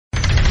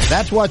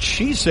That's what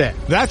she said.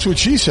 That's what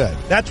she said.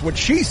 That's what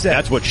she said.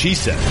 That's what she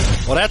said.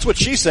 Well, that's what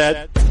she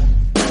said.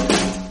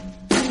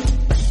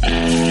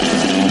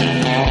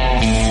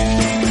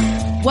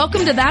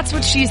 Welcome to That's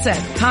What She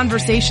Said,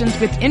 conversations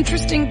with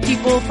interesting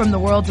people from the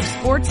worlds of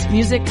sports,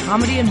 music,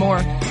 comedy, and more,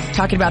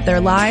 talking about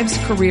their lives,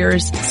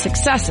 careers,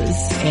 successes,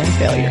 and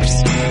failures.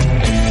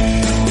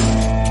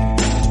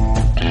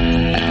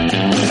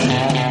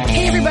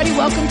 Hey everybody,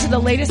 welcome to the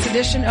latest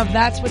edition of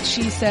That's What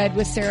She Said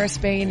with Sarah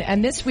Spain.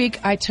 And this week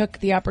I took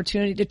the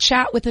opportunity to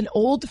chat with an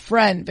old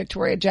friend,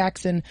 Victoria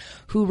Jackson,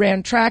 who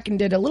ran track and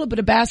did a little bit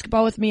of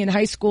basketball with me in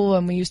high school,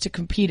 and we used to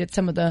compete at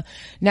some of the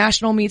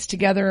national meets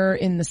together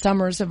in the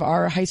summers of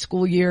our high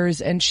school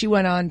years. And she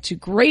went on to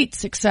great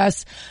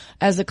success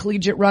as a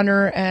collegiate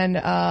runner and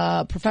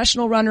a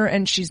professional runner,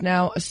 and she's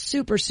now a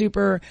super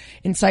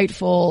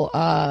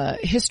insightful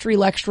history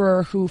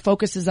lecturer who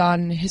focuses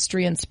on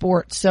history and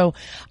sports. So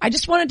I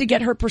just wanted to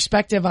get her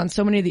perspective on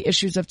so many of the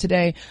issues of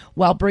today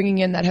while bringing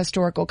in that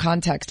historical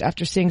context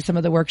after seeing some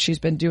of the work she's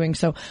been doing.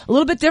 So a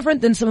little bit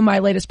different than some of my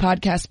latest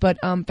podcasts, but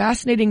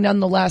fascinating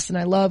nonetheless, and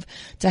I love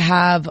to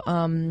have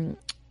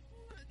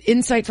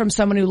insight from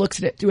someone who looks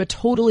at it through a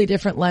totally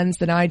different lens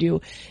than I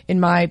do in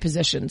my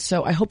position.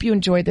 So I hope you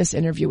enjoyed this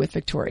interview with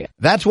Victoria.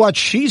 That's what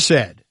she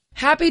said.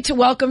 Happy to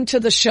welcome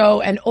to the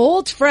show an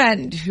old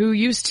friend who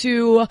used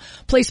to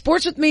play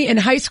sports with me in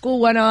high school,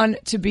 went on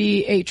to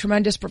be a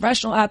tremendous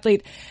professional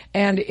athlete,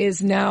 and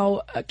is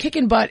now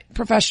kicking butt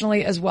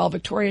professionally as well.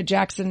 Victoria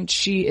Jackson,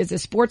 she is a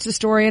sports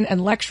historian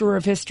and lecturer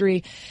of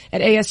history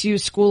at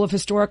ASU's School of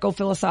Historical,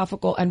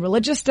 Philosophical, and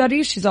Religious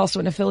Studies. She's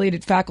also an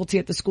affiliated faculty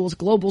at the school's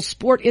Global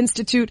Sport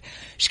Institute.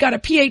 She got a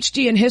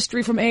PhD in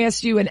history from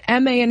ASU,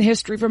 an MA in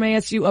history from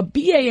ASU, a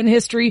BA in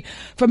history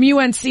from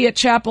UNC at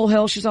Chapel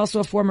Hill. She's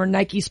also a former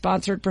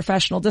Nike-sponsored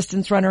professional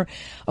distance runner,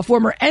 a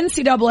former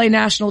NCAA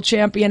national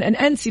champion, an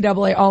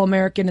NCAA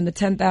All-American in the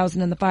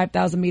 10,000 and the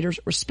 5,000 meters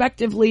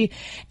respectively.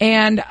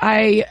 And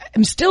I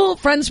am still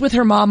friends with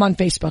her mom on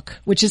Facebook,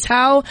 which is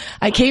how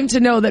I came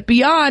to know that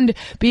beyond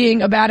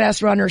being a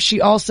badass runner,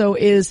 she also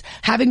is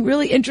having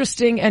really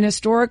interesting and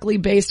historically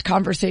based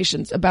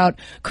conversations about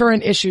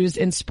current issues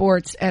in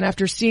sports. And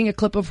after seeing a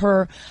clip of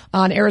her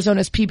on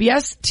Arizona's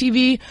PBS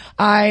TV,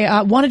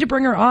 I wanted to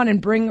bring her on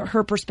and bring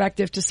her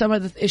perspective to some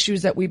of the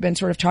issues that we've been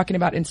sort of talking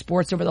about in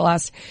sports over the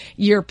last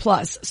year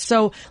plus.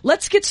 So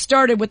let's get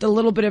started with a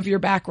little bit of your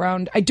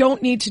background. I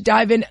don't need to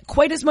dive in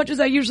quite as much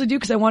as I usually do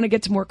because I want to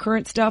get to more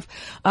current stuff.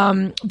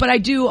 But I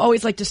do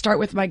always like to start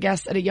with my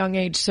guests at a young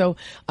age. So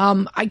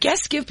I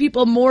guess give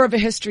people more of a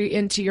history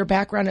into your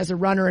background as a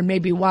runner and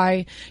maybe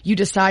why you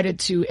decided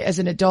to, as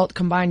an adult,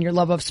 combine your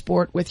love of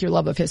sport with your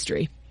love of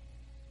history.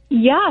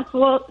 Yes,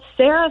 well,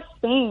 Sarah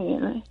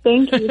Spain,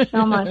 thank you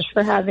so much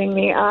for having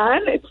me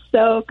on. It's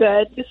so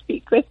good to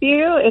speak with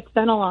you. It's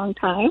been a long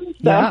time. So.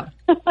 Yeah.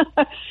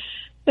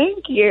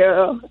 Thank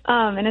you.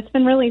 And it's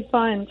been really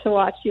fun to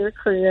watch your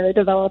career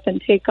develop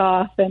and take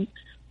off and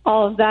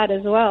all of that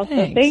as well.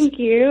 Thanks. So thank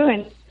you.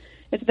 And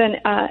it's been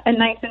a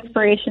nice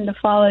inspiration to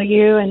follow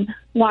you and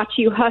watch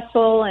you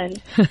hustle and,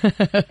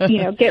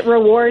 get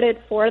rewarded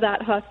for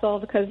that hustle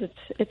because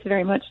it's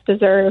very much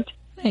deserved.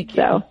 Thank you.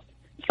 So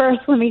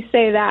first, let me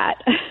say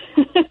that.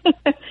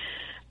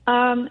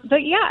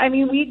 But yeah, I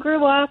mean, we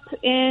grew up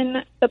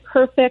in the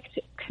perfect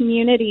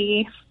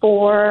community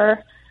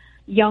for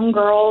young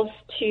girls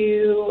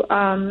to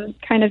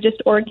kind of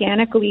just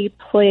organically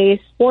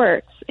play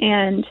sports.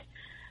 And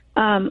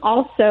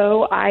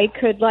also I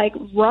could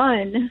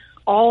run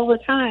all the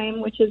time,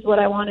 which is what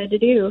I wanted to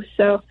do.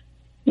 So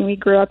we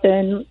grew up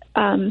in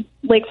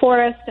Lake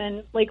Forest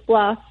and Lake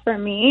Bluff for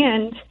me,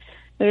 and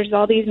there's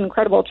all these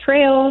incredible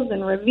trails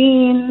and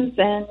ravines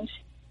and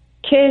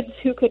kids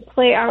who could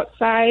play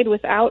outside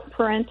without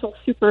parental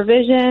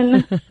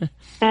supervision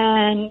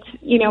and,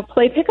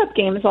 play pickup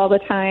games all the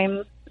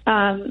time.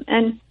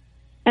 And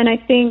I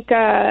think,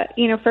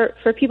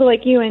 for people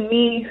like you and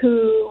me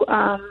who,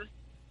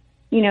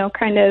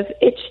 kind of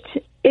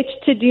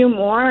itched to do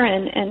more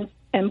and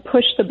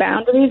push the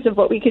boundaries of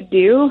what we could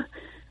do,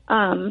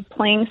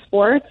 playing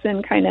sports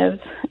and kind of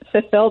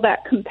fulfill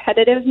that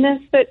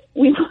competitiveness that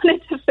we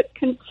wanted to,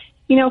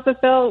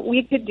 fulfill,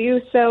 we could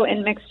do so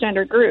in mixed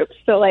gender groups.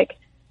 So I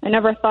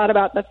never thought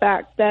about the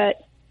fact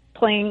that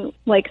playing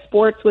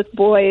sports with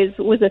boys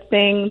was a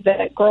thing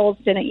that girls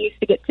didn't used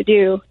to get to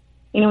do.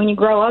 When you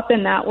grow up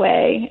in that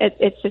way,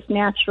 it's just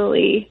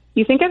naturally,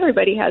 you think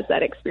everybody has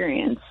that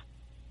experience.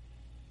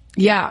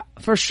 Yeah,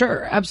 for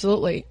sure.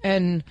 Absolutely.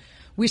 And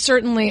we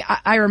certainly,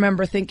 I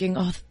remember thinking,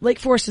 Lake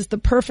Forest is the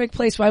perfect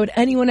place. Why would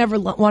anyone ever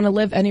want to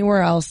live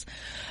anywhere else?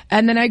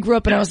 And then I grew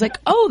up and I was like,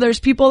 there's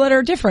people that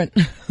are different.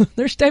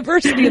 There's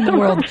diversity in the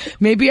world.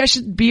 Maybe I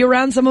should be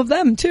around some of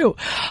them too.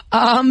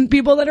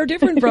 People that are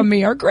different from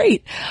me are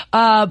great.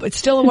 But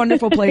still a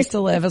wonderful place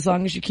to live as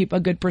long as you keep a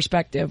good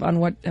perspective on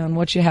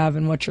what you have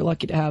and what you're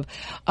lucky to have.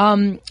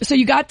 So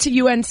you got to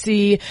UNC.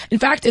 In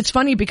fact, it's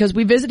funny because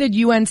we visited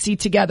UNC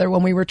together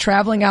when we were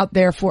traveling out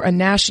there for a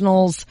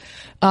nationals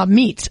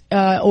meet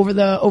over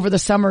the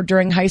summer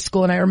during high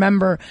school. And I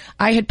remember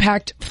I had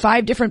packed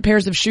 5 different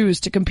pairs of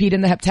shoes to compete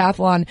in the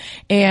heptathlon,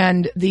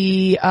 and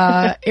the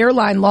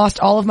airline lost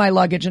all of my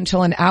luggage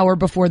until an hour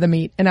before the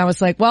meet. And I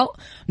was like, well,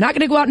 I'm not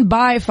going to go out and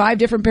buy 5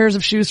 different pairs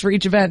of shoes for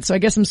each event, so I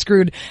guess I'm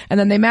screwed. And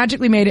then they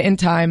magically made it in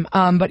time.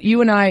 But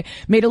you and I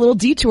made a little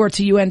detour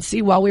to UNC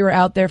while we were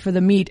out there for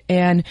the meet,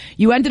 and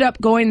you ended up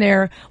going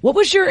there. What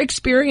was your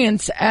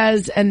experience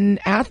as an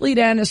athlete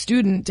and a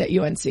student at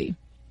UNC?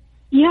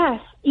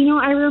 Yes.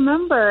 I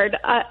remembered,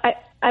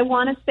 I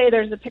want to say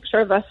there's a picture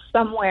of us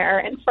somewhere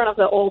in front of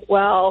the old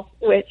well,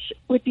 which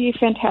would be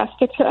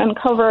fantastic to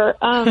uncover.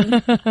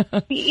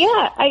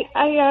 Yeah,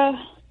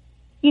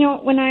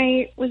 when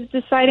I was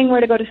deciding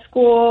where to go to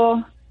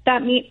school,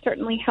 that meet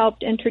certainly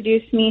helped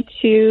introduce me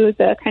to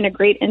the kind of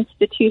great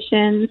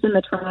institutions in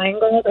the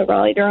Triangle, the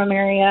Raleigh-Durham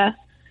area.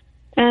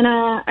 And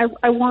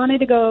I wanted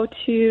to go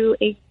to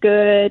a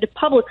good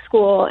public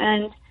school.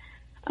 And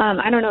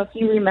I don't know if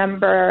you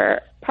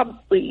remember,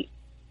 probably,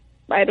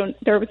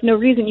 there was no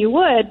reason you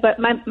would, but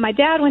my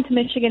dad went to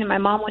Michigan and my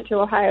mom went to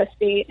Ohio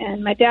State.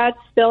 And my dad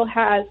still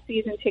has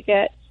season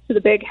tickets to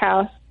the Big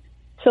House.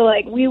 So,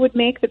 we would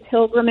make the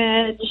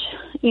pilgrimage,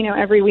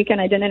 every weekend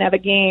I didn't have a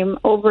game,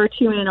 over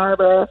to Ann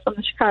Arbor from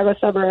the Chicago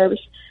suburbs.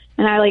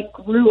 And I,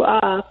 grew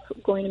up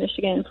going to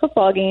Michigan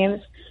football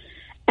games,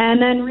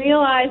 and then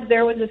realized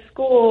there was a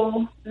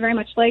school very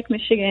much like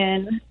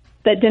Michigan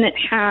that didn't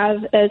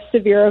have as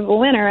severe of a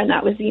winter, and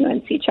that was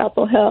UNC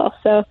Chapel Hill.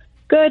 So,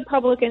 good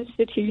public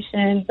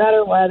institution,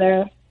 better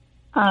weather.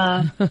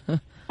 And,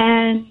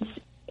 I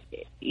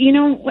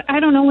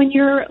don't know, when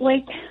you're,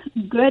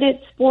 good at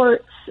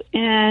sports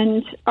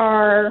and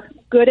are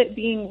good at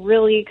being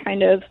really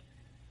kind of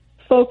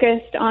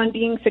focused on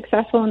being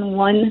successful in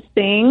one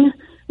thing,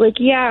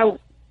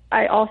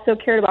 I also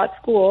cared about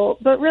school,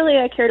 but really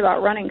I cared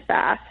about running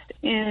fast.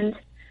 And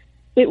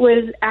it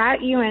was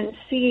at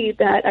UNC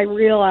that I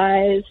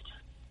realized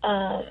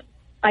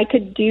I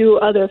could do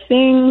other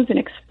things and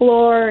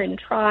explore and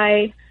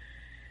try,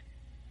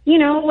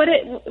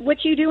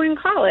 what you do in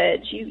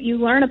college. You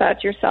learn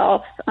about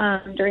yourself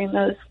during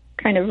those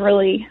kind of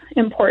really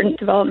important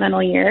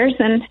developmental years.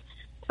 And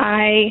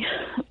I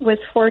was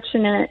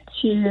fortunate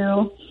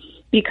to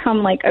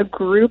become a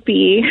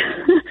groupie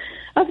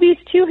of these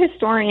 2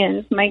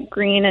 historians, Mike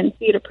Green and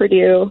Theda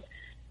Purdue,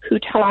 who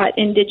taught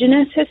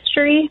Indigenous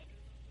history.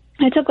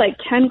 I took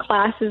 10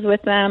 classes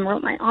with them,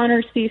 wrote my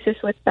honors thesis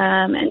with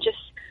them, and just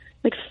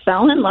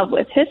fell in love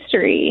with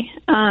history,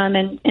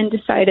 and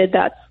decided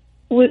that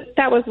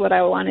was what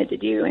I wanted to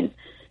do, and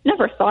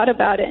never thought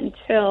about it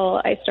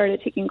until I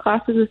started taking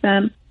classes with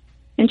them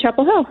in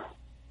Chapel Hill.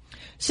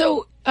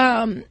 So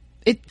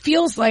it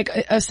feels like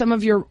some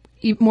of your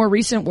more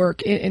recent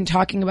work in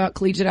talking about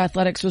collegiate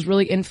athletics was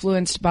really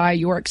influenced by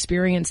your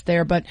experience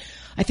there. But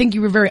I think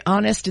you were very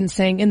honest in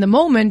saying in the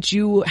moment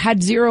you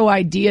had zero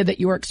idea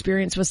that your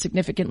experience was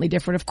significantly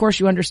different. Of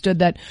course, you understood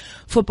that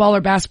football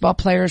or basketball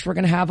players were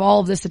going to have all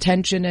of this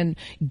attention and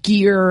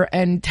gear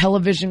and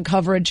television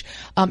coverage,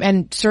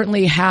 and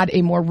certainly had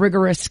a more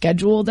rigorous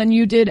schedule than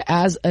you did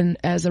as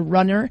a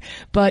runner.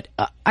 But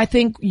I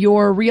think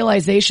your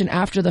realization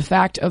after the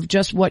fact of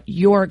just what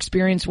your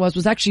experience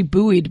was actually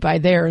buoyed by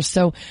theirs.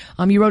 So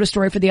you wrote a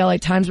story for the LA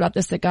Times about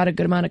this that got a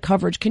good amount of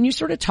coverage. Can you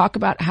sort of talk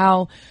about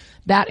how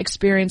that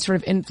experience sort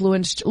of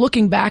influenced,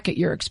 looking back at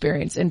your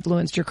experience,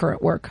 influenced your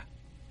current work?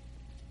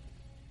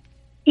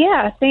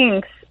 Yeah,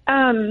 thanks.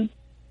 When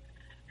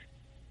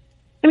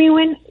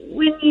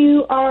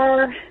you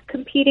are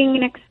competing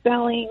and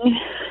excelling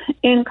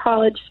in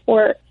college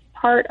sports,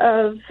 part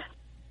of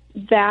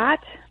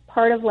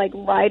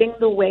riding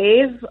the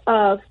wave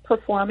of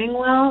performing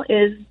well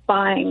is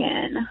buying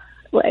in,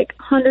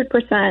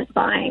 100%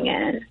 buying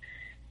in.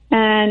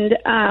 And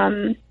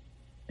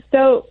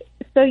so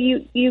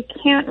you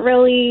can't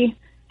really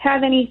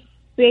have any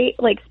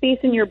space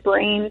in your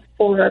brain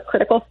for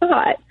critical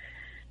thought,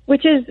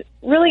 which is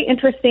really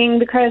interesting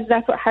because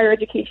that's what higher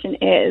education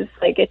is.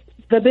 It's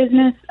the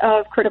business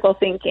of critical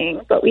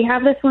thinking. But we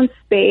have this one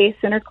space,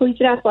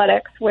 intercollegiate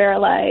athletics, where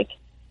you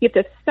have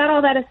to set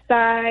all that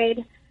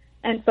aside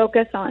and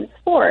focus on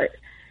sport.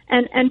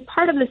 And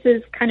part of this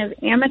is kind of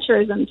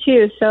amateurism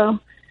too. So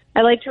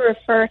I like to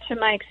refer to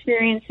my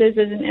experiences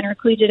as an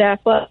intercollegiate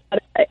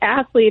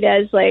athlete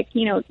as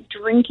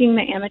drinking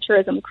the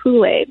amateurism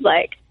Kool-Aid.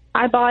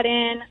 I bought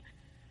in,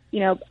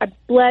 I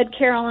bled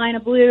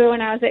Carolina blue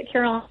when I was at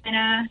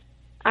Carolina.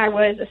 I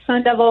was a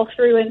Sun Devil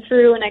through and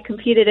through, and I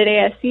competed at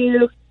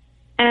ASU.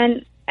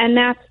 And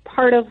that's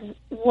part of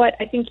what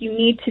I think you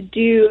need to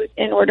do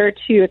in order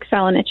to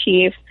excel and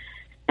achieve.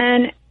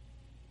 And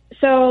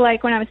so,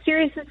 when I was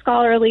serious and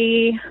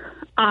scholarly,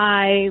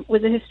 I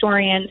was a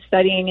historian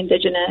studying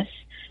Indigenous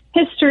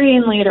history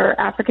and later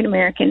African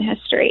American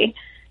history.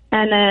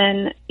 And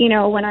then,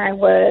 when I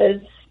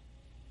was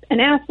an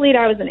athlete,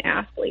 I was an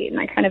athlete, and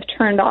I kind of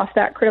turned off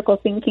that critical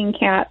thinking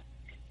cap.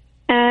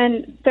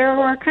 And there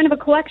were kind of a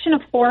collection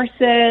of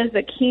forces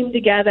that came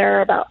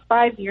together about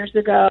 5 years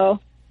ago,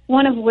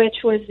 one of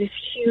which was this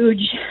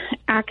huge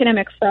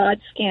academic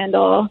fraud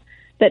scandal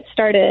that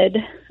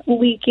started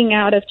leaking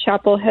out of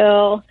Chapel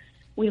Hill.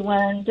 We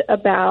learned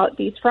about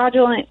these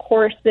fraudulent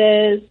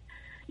courses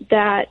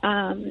that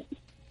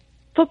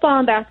football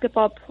and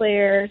basketball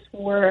players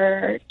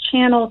were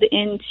channeled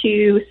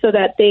into so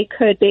that they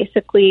could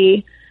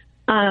basically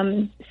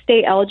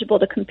stay eligible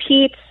to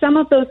compete. Some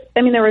of those,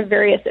 I mean, there were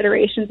various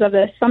iterations of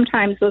this.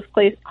 Sometimes those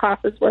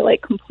classes were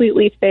like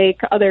completely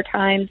fake. Other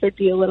times there'd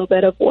be a little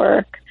bit of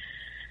work.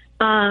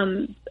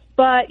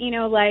 But, you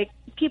know, like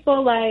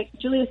people like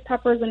Julius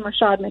Peppers and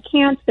Rashad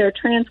McCants, their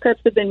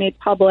transcripts have been made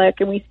public,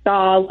 and we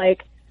saw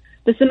like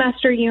the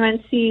semester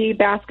UNC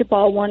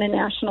basketball won a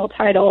national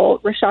title.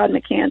 Rashad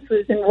McCants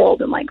was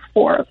enrolled in like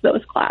 4 of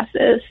those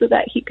classes so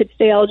that he could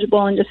stay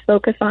eligible and just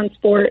focus on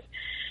sport.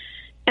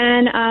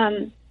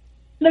 And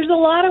there's a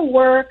lot of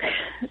work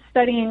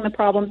studying the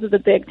problems of the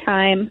big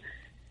time,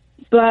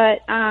 but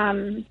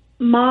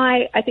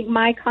I think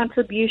my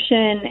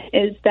contribution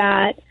is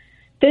that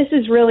this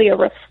is really a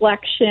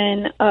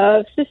reflection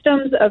of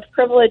systems of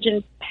privilege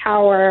and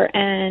power,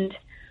 and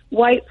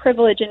white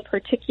privilege in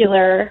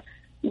particular,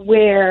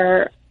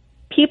 where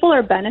people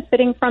are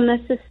benefiting from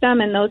this system,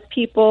 and those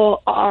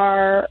people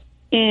are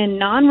in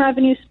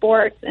non-revenue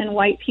sports and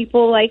white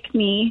people like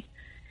me.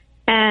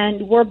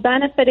 And we're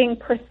benefiting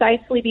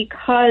precisely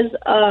because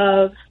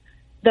of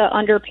the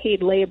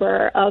underpaid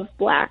labor of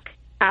black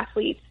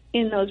athletes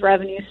in those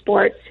revenue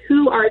sports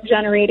who are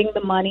generating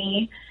the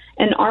money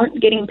and aren't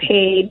getting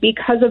paid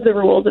because of the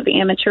rules of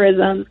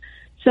amateurism,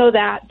 so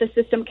that the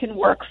system can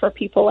work for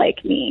people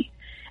like me.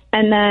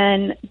 And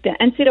then the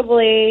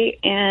NCAA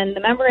and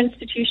the member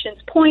institutions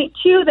point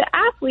to the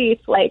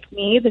athletes like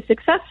me, the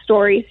success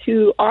stories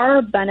who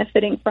are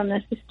benefiting from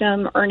the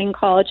system, earning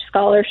college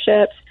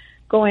scholarships,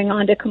 going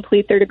on to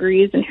complete their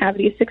degrees and have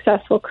these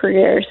successful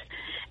careers,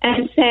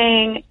 and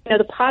saying, you know,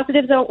 the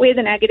positives outweigh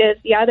the negatives.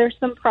 Yeah, there's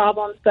some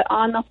problems, but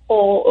on the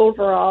whole,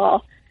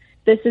 overall,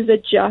 this is a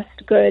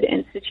just, good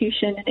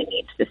institution, and it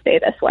needs to stay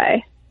this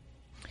way.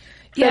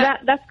 So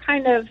that's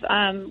kind of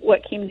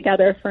what came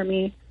together for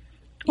me.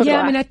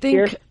 Yeah, I mean, I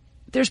think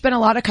there's been a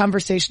lot of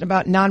conversation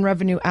about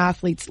non-revenue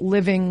athletes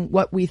living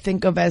what we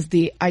think of as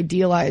the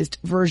idealized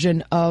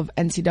version of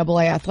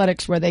NCAA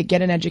athletics, where they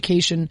get an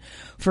education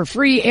for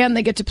free and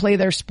they get to play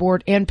their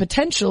sport and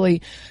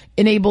potentially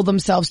enable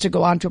themselves to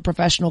go on to a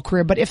professional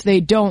career. But if they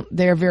don't,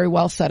 they're very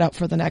well set up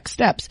for the next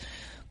steps.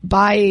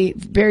 By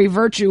very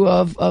virtue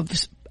of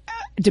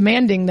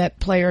demanding that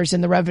players in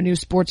the revenue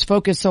sports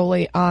focus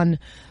solely on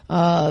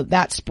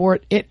that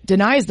sport, it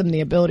denies them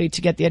the ability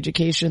to get the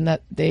education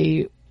that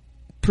they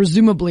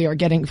presumably are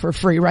getting for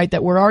free, right?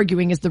 That we're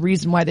arguing is the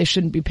reason why they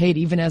shouldn't be paid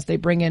even as they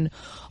bring in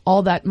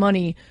all that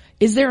money.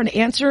 Is there an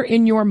answer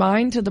in your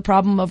mind to the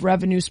problem of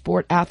revenue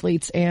sport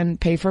athletes and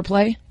pay for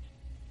play?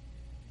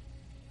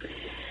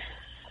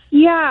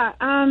 Yeah.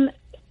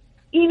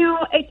 You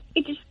know,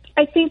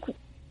 I think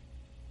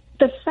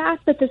the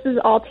fact that this is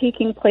all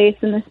taking place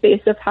in the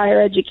space of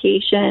higher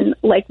education,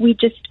 like we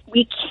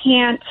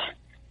can't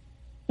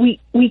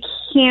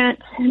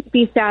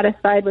be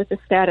satisfied with the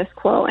status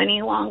quo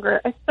any longer,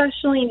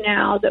 especially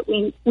now that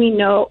we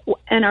know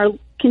and are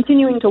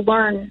continuing to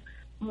learn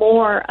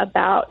more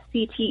about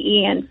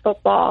CTE and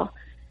football.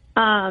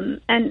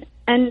 And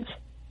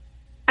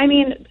I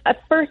mean, a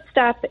first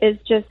step is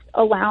just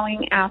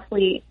allowing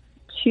athletes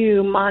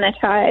to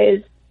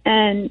monetize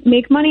and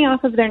make money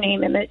off of their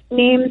names,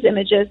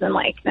 images, and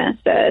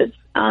likenesses.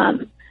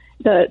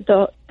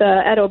 The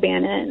Ed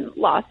O'Bannon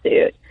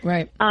lawsuit,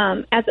 right?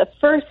 As a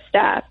first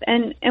step,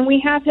 and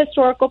we have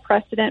historical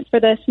precedent for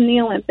this in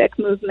the Olympic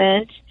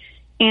movement,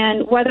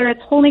 and whether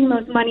it's holding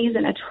those monies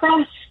in a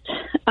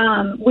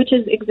trust, which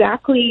is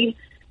exactly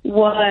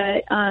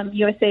what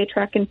USA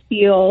Track and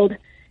Field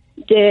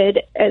did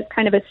as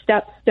kind of a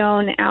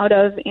stepstone out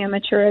of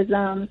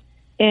amateurism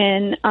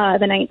in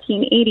the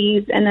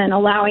 1980s, and then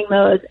allowing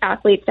those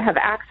athletes to have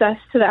access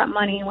to that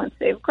money once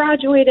they've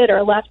graduated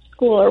or left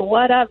school or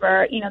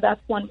whatever. You know,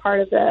 that's one part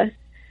of this.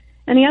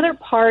 And the other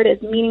part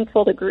is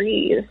meaningful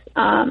degrees,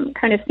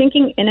 kind of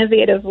thinking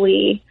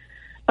innovatively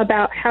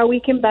about how we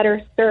can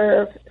better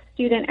serve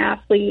student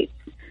athletes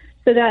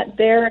so that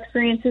their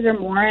experiences are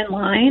more in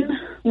line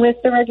with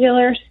the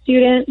regular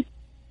student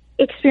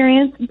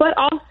experience, but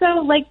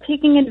also like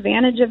taking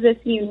advantage of this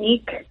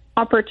unique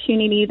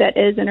opportunity that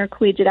is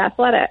intercollegiate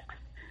athletics.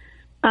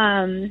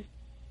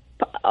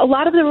 A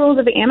lot of the rules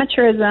of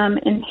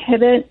amateurism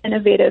inhibit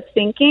innovative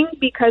thinking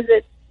because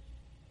it's,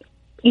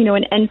 you know,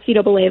 an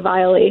NCAA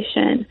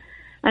violation.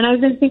 And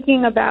I've been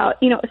thinking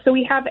about, you know, so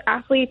we have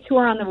athletes who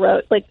are on the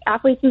road, like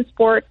athletes in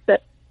sports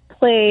that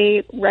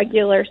play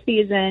regular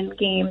season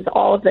games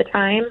all of the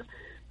time,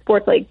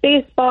 sports like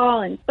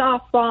baseball and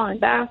softball and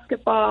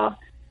basketball.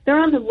 They're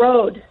on the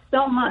road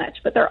so much,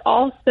 but they're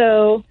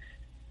also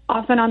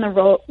often on the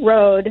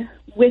road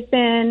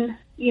within,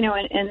 you know,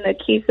 in the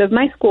case of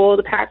my school,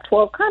 the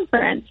Pac-12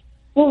 conference.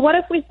 Well, what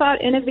if we thought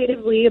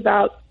innovatively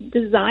about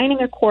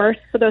designing a course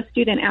for those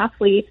student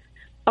athletes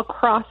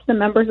across the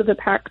members of the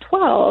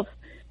Pac-12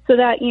 so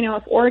that, you know,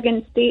 if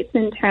Oregon State's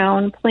in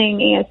town playing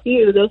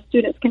ASU, those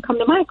students can come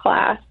to my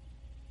class.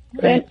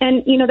 Right.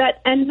 And,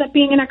 that ends up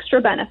being an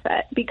extra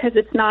benefit because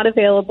it's not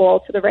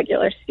available to the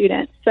regular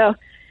student. So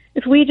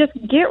if we just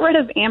get rid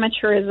of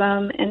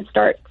amateurism and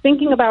start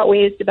thinking about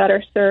ways to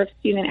better serve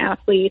student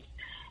athletes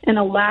and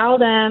allow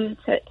them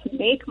to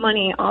make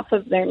money off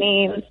of their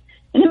names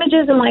and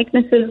images and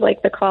likenesses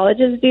like the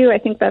colleges do, I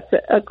think that's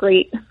a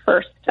great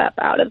first step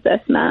out of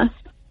this mess.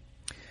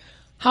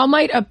 How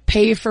might a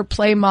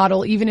pay-for-play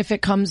model, even if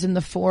it comes in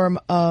the form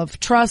of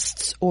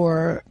trusts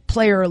or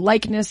player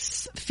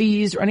likeness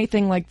fees or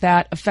anything like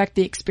that, affect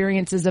the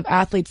experiences of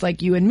athletes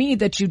like you and me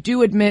that you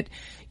do admit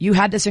you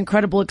had this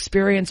incredible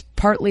experience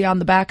partly on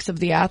the backs of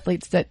the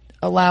athletes that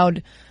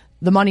allowed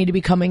the money to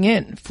be coming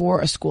in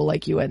for a school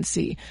like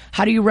UNC?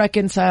 How do you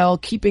reconcile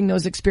keeping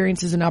those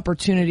experiences and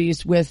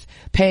opportunities with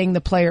paying the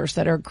players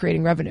that are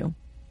creating revenue?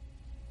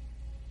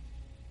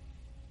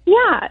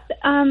 Yeah,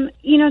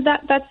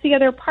 that's the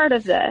other part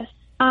of this.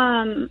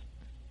 The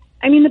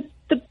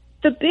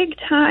big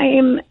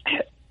time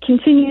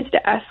continues to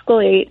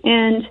escalate,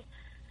 and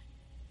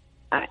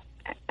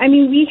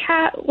we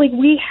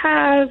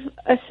have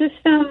a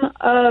system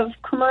of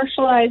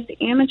commercialized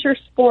amateur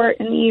sport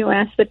in the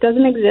U.S. that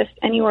doesn't exist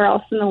anywhere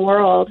else in the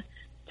world,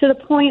 to the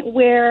point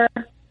where,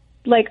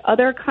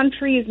 other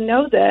countries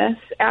know this,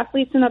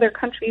 athletes in other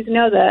countries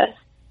know this,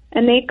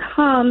 and they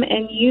come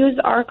and use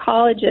our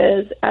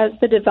colleges as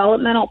the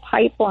developmental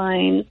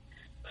pipeline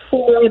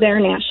for their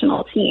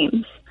national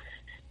teams.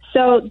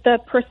 So the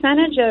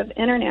percentage of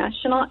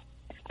international,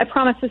 I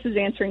promise this is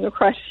answering your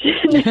question.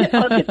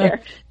 I'll get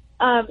there.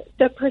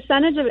 The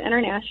percentage of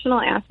international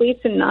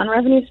athletes in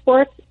non-revenue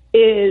sports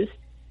is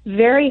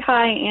very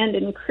high and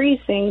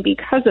increasing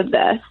because of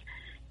this.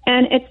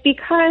 And it's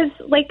because,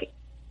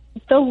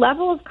 the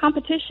level of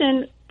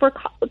competition for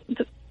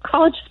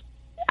college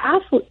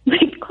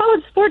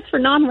sports for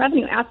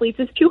non-revenue athletes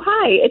is too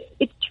high.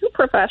 It's too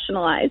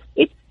professionalized.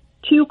 It's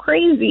too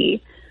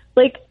crazy.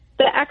 The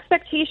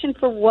expectation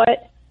for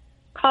what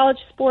college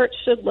sports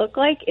should look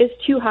like is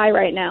too high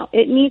right now.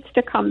 It needs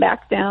to come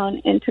back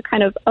down into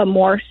kind of a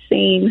more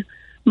sane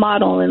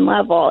model and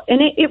level.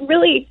 And it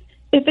really,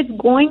 if it's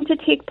going to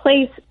take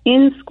place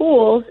in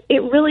schools,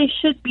 it really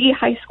should be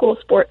high school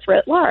sports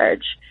writ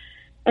large.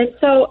 And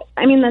so,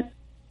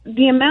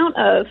 the amount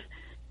of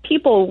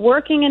people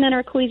working in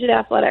intercollegiate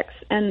athletics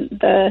and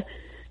the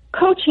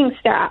coaching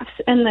staffs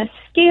and the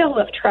scale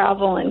of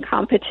travel and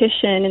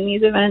competition in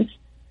these events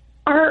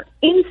are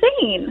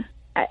insane.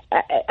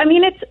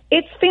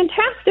 It's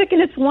fantastic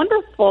and it's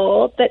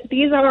wonderful that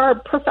these are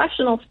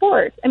professional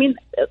sports.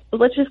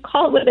 Let's just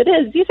call it what it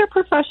is. These are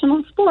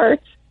professional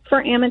sports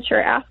for amateur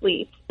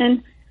athletes.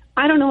 And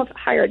I don't know if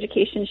higher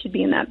education should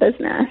be in that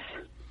business.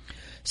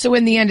 So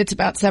in the end, it's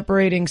about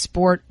separating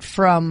sport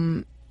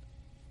from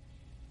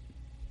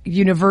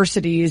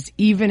universities,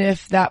 even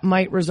if that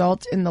might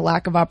result in the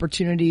lack of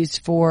opportunities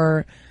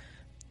for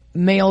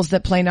males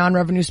that play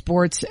non-revenue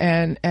sports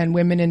and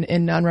women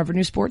in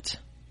non-revenue sports?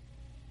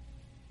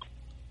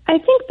 I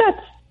think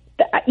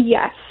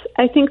yes.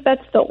 I think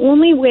that's the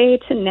only way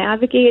to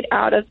navigate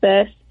out of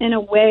this in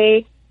a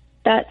way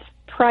that's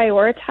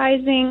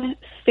prioritizing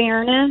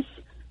fairness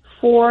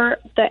for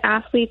the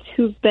athletes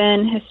who've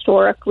been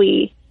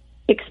historically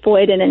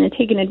exploited and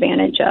taken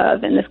advantage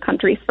of in this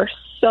country for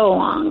so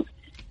long.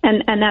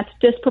 And that's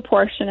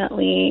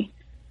disproportionately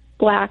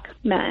Black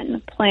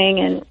men playing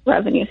in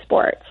revenue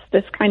sports,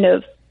 this kind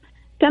of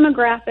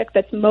demographic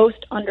that's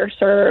most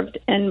underserved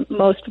and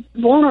most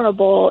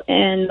vulnerable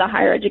in the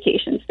higher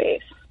education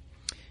space.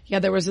 Yeah,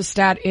 there was a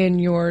stat in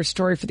your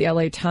story for the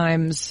LA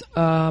Times,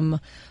 a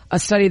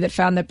study that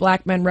found that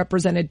Black men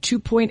represented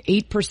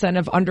 2.8%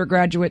 of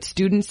undergraduate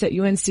students at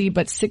UNC,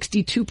 but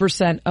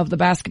 62% of the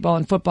basketball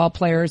and football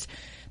players.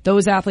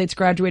 Those athletes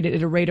graduated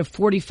at a rate of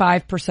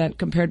 45%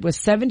 compared with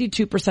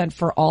 72%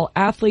 for all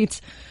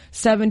athletes,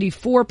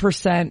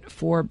 74%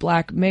 for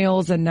Black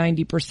males, and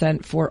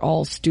 90% for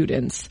all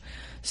students.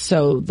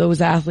 So those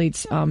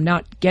athletes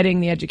not getting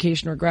the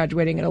education or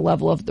graduating at a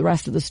level of the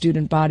rest of the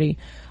student body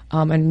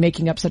and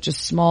making up such a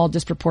small,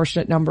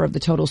 disproportionate number of the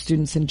total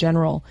students in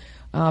general.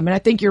 And I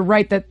think you're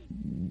right that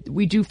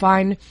we do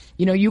find,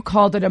 you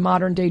called it a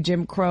modern-day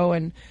Jim Crow,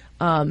 and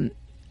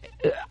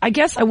I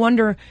guess I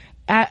wonder,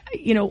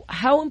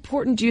 how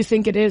important do you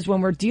think it is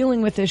when we're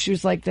dealing with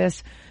issues like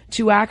this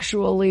to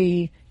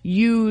actually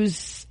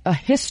use a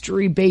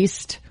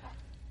history-based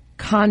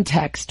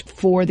context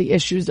for the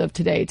issues of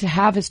today, to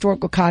have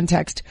historical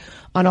context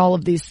on all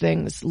of these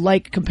things,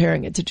 like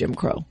comparing it to Jim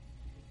Crow?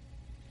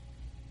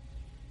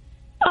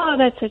 Oh,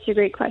 that's such a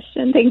great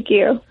question. Thank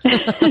you.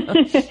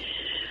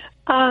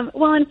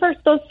 And first,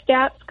 those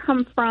stats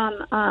come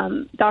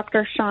from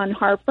Dr. Sean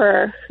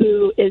Harper,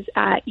 who is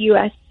at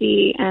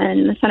USC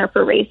and the Center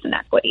for Race and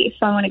Equity.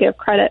 So I want to give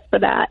credit for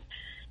that.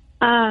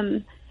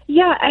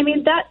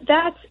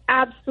 That's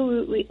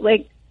absolutely,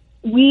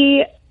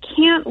 we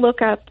can't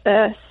look up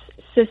this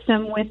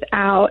system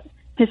without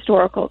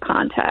historical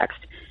context.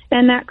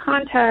 And that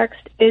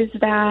context is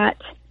that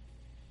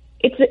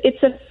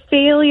it's a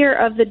failure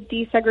of the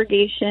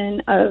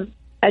desegregation of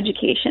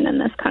education in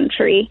this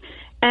country.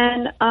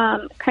 And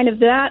kind of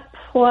that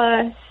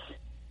plus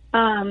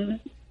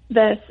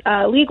this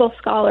legal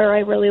scholar I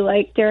really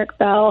like, Derek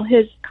Bell,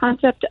 his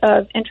concept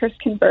of interest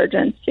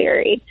convergence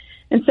theory.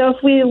 And so if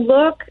we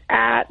look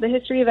at the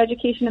history of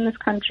education in this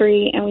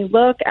country and we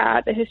look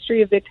at the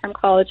history of big-time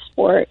college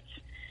sports,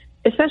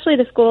 especially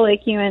the school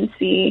like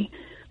UNC,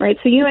 right?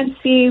 So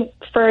UNC,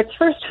 for its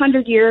first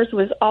 100 years,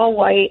 was all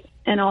white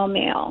and all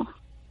male.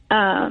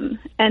 And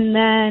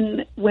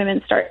then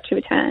women start to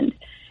attend.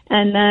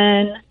 And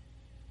then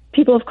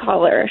people of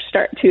color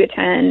start to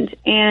attend.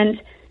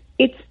 And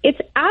it's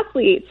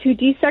athletes who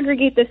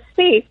desegregate this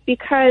space,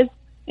 because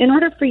in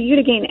order for you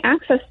to gain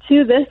access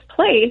to this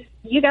place,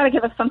 you got to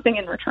give us something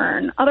in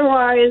return.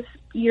 Otherwise,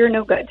 you're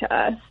no good to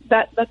us.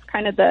 That's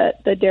kind of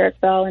the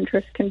Derek Bell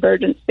interest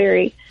convergence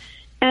theory.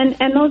 And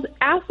those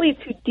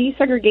athletes who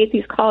desegregate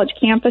these college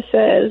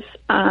campuses,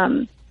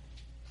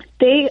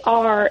 they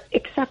are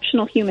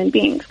exceptional human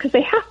beings, because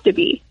they have to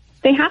be.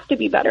 They have to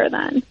be better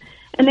than.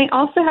 And they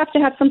also have to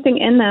have something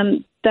in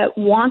them that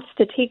wants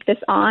to take this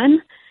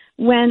on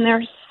when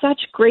there's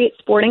such great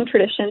sporting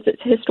traditions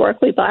at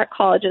historically black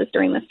colleges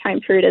during this time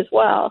period as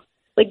well.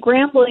 Like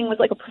Grambling was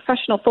like a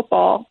professional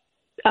football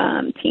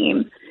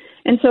team.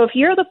 And so if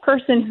you're the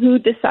person who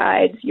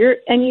decides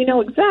and you know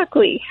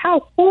exactly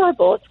how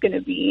horrible it's going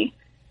to be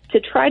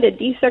to try to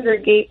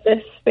desegregate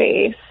this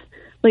space,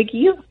 like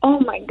oh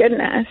my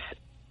goodness,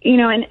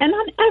 and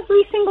on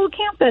every single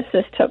campus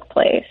this took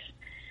place.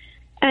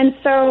 And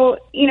so,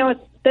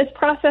 this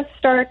process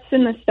starts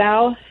in the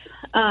South,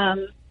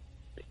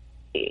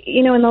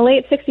 in the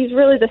late 60s,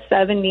 really the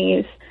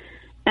 70s.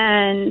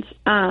 And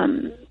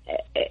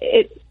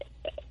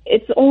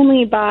it's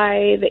only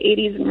by the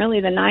 80s and really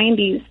the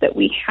 90s that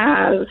we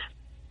have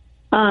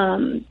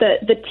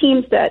the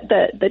teams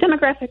the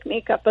demographic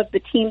makeup of the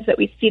teams that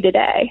we see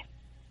today.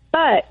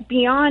 But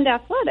beyond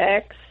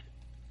athletics,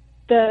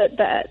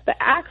 the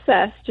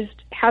access just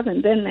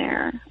hasn't been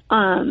there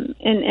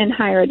in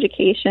higher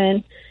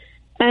education,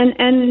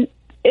 and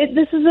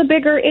this is a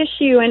bigger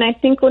issue. And I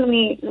think when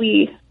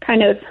we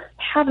kind of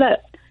have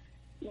that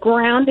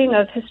grounding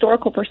of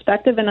historical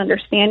perspective and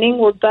understanding,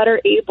 we're better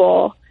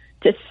able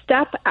to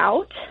step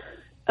out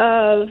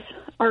of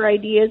our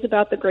ideas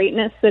about the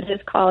greatness that is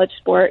college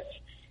sports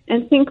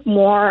and think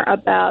more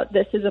about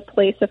this as a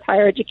place of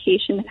higher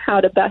education and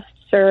how to best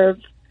serve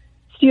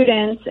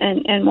students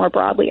and more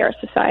broadly our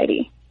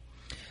society.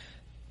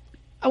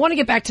 I want to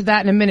get back to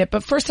that in a minute,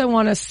 but first I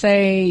want to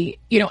say,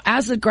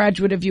 as a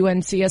graduate of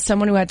UNC, as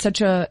someone who had such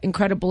an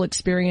incredible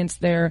experience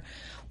there,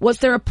 was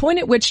there a point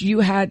at which you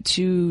had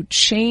to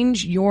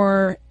change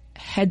your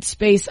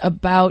headspace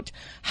about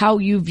how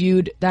you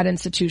viewed that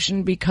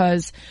institution?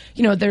 Because,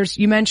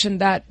 you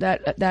mentioned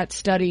that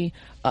study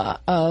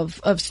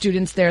of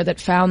students there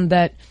that found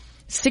that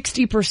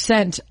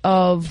 60%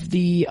 of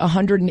the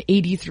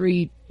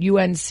 183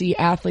 UNC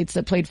athletes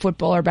that played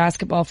football or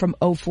basketball from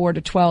 04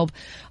 to 12,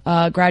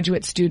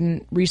 graduate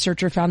student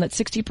researcher found that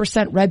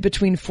 60% read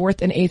between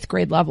 4th and 8th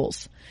grade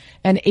levels,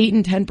 and 8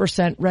 and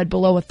 10% read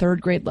below a 3rd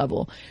grade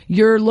level.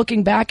 You're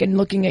looking back and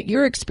looking at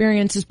your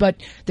experiences, but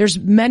there's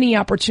many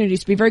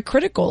opportunities to be very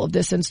critical of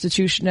this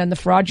institution and the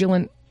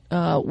fraudulent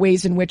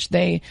ways in which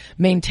they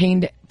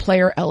maintained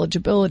player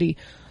eligibility.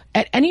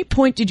 At any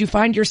point, did you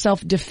find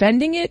yourself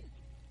defending it?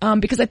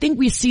 Because I think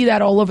we see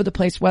that all over the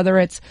place, whether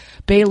it's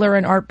Baylor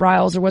and Art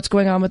Briles or what's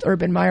going on with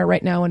Urban Meyer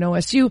right now in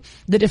OSU,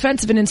 the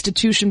defense of an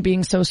institution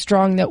being so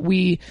strong that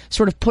we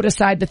sort of put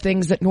aside the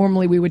things that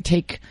normally we would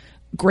take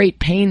great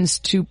pains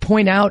to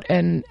point out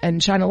and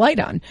shine a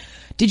light on.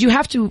 Did you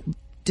have to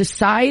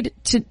decide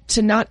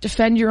to not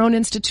defend your own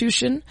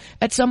institution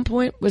at some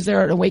point? Was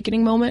there an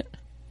awakening moment?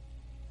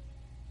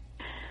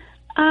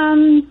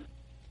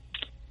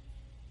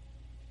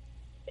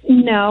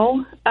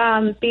 No,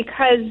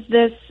 because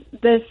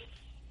this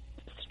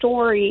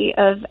story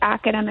of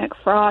academic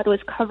fraud was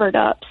covered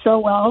up so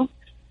well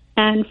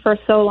and for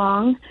so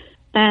long.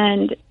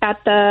 And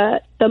at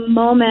the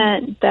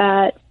moment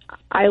that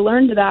I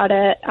learned about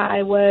it,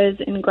 I was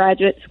in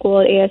graduate school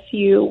at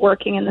ASU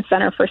working in the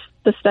Center for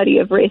the Study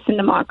of Race and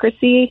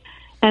Democracy.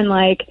 And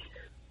one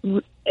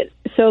of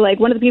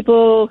the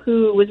people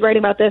who was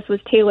writing about this was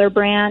Taylor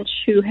Branch,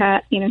 who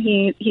had,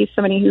 he's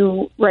somebody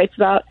who writes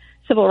about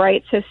civil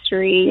rights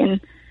history and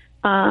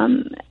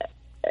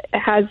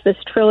has this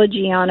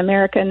trilogy on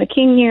America in the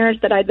King years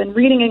that I'd been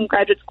reading in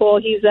graduate school.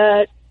 He's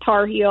a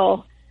Tar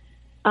Heel,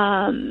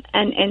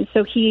 and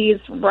so he's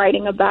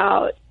writing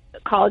about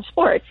college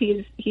sports.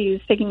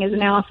 He's taking his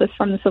analysis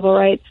from the civil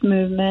rights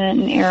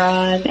movement and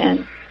era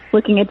and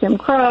looking at Jim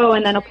Crow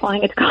and then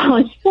applying it to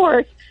college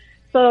sports.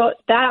 So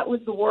that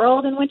was the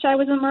world in which I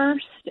was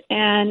immersed.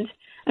 And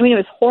I mean, it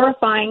was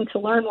horrifying to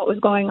learn what was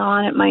going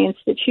on at my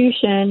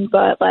institution,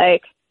 but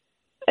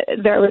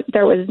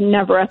there was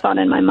never a thought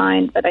in my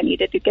mind that I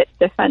needed to get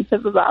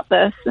defensive about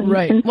this.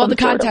 Right. Well, the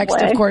context,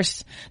 of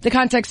course, the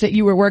context that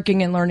you were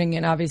working and learning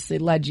in obviously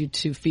led you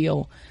to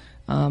feel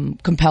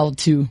compelled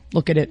to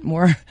look at it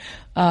more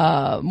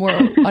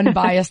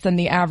unbiased than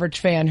the average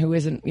fan who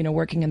isn't,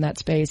 working in that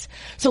space.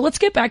 So let's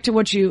get back to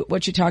what you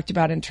talked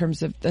about in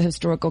terms of the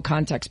historical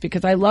context,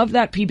 because I love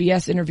that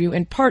PBS interview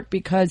in part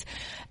because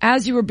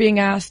as you were being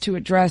asked to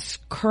address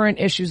current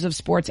issues of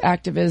sports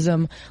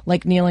activism,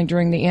 like kneeling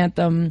during the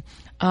anthem,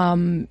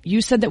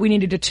 you said that we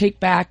needed to take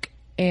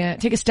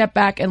a step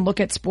back and look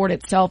at sport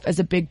itself as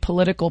a big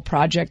political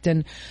project,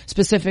 and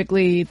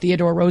specifically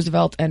Theodore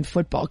Roosevelt and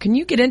football. Can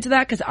you get into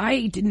that? Because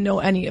I didn't know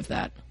any of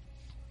that.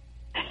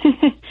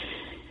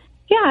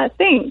 Yeah,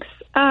 thanks.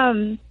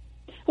 The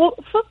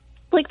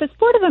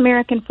sport of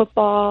American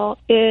football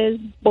is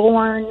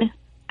born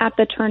at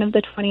the turn of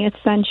the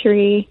 20th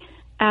century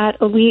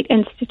at elite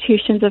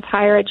institutions of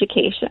higher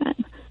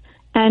education.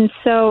 And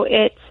so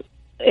it's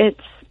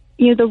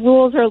the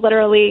rules are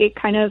literally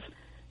kind of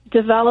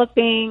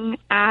developing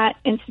at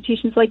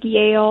institutions like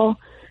Yale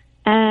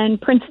and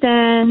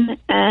Princeton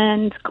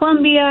and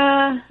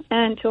Columbia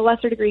and to a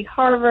lesser degree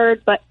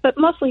Harvard, but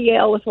mostly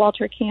Yale with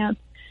Walter Camp.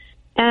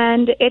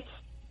 And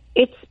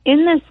it's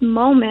in this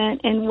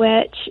moment in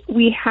which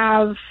we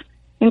have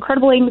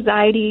incredible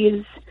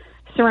anxieties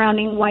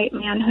surrounding white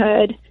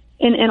manhood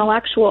in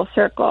intellectual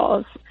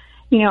circles.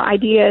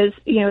 Ideas,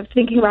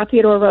 thinking about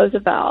Theodore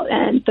Roosevelt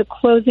and the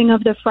closing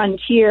of the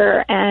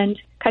frontier and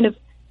kind of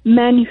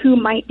men who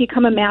might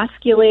become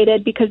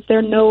emasculated because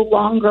they're no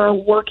longer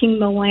working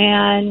the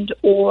land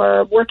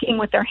or working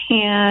with their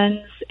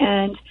hands.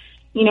 And,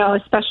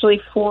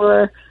 especially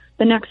for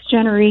the next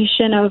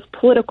generation of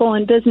political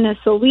and business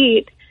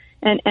elite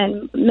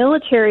and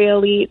military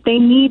elite, they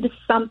need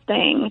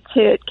something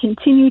to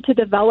continue to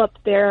develop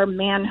their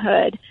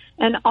manhood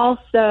and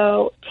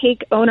also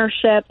take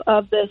ownership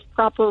of this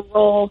proper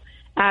role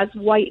as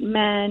white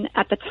men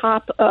at the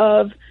top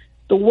of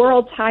the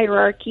world's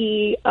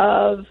hierarchy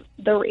of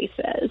the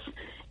races.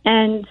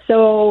 And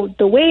so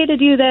the way to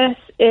do this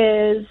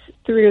is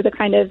through the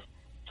kind of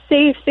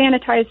safe,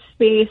 sanitized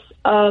space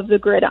of the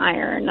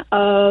gridiron,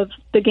 of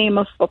the game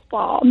of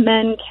football.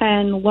 Men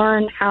can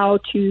learn how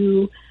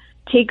to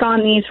take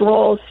on these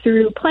roles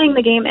through playing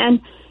the game.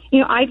 And,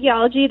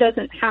 ideology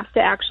doesn't have to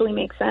actually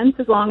make sense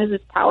as long as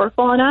it's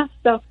powerful enough.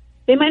 So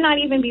they might not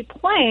even be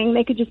playing.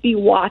 They could just be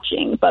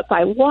watching. But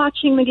by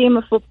watching the game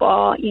of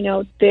football,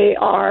 they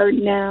are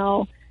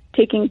now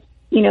taking,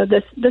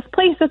 this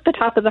place at the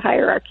top of the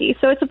hierarchy.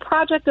 So it's a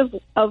project of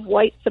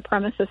white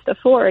supremacist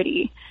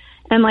authority.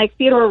 And like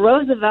Theodore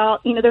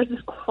Roosevelt, there's this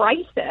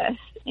crisis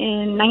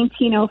in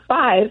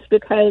 1905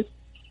 because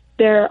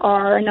there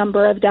are a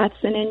number of deaths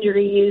and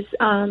injuries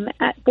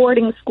at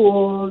boarding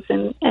schools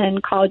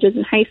and colleges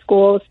and high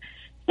schools.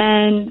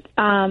 And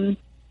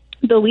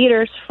the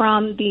leaders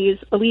from these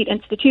elite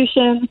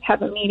institutions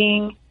have a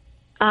meeting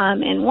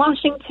in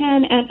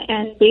Washington,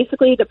 and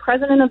basically the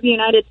president of the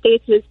United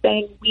States is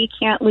saying, we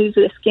can't lose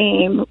this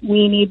game.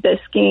 We need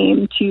this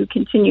game to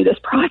continue this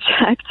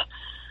project.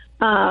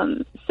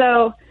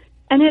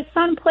 And his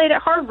son played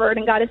at Harvard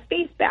and got his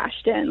face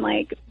bashed in.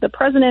 Like, the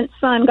president's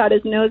son got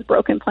his nose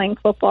broken playing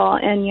football,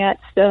 and yet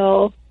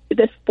still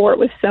this sport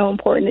was so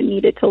important it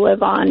needed to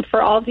live on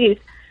for all these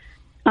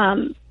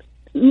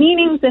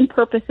meanings and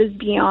purposes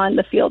beyond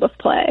the field of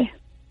play.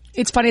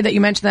 It's funny that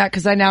you mentioned that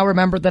because I now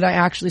remember that I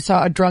actually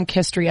saw a Drunk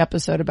History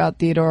episode about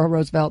Theodore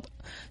Roosevelt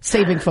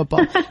saving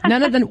football.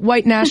 None of the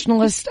white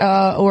nationalist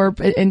or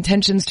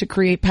intentions to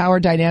create power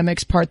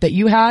dynamics part that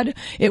you had.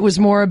 It was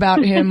more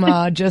about him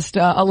just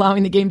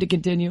allowing the game to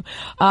continue.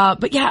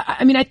 But yeah,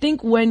 I mean, I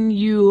think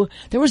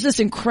there was this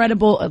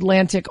incredible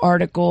Atlantic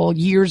article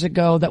years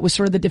ago that was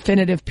sort of the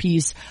definitive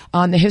piece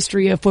on the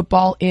history of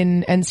football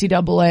in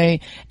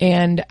NCAA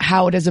and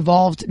how it has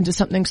evolved into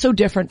something so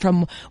different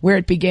from where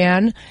it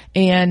began.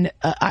 And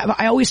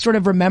I always sort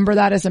of remember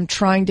that as I'm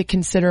trying to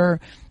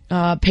consider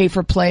pay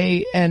for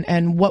play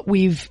and what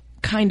we've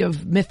kind of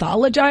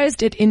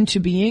mythologized it into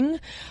being.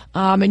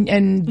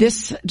 And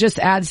this just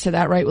adds to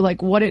that, right?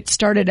 Like what it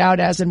started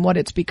out as and what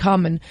it's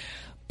become. And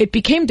it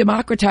became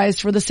democratized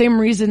for the same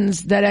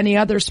reasons that any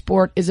other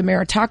sport is a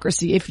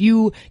meritocracy. If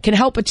you can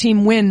help a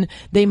team win,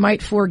 they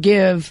might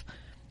forgive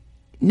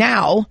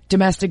now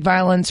domestic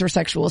violence or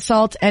sexual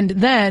assault and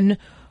then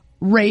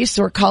race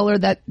or color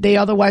that they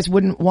otherwise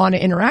wouldn't want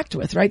to interact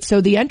with, right?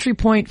 So the entry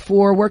point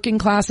for working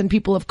class and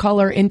people of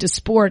color into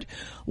sport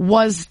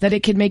was that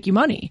it could make you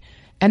money.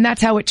 And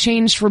that's how it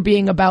changed for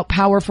being about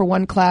power for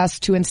one class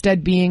to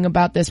instead being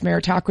about this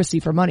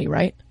meritocracy for money,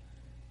 right?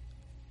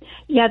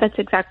 Yeah, that's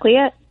exactly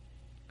it.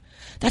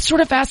 That's sort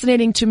of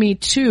fascinating to me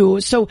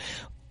too. So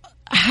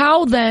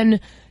how then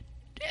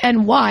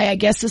and why, I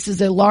guess this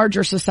is a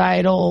larger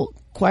societal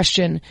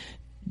question,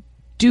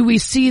 do we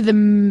see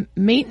the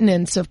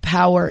maintenance of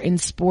power in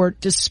sport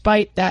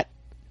despite that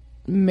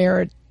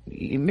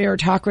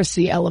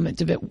meritocracy element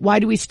of it? Why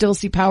do we still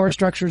see power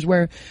structures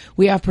where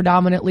we have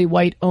predominantly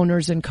white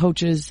owners and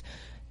coaches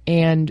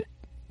and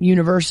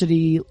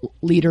university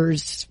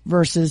leaders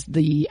versus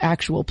the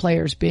actual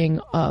players being,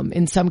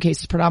 in some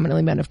cases,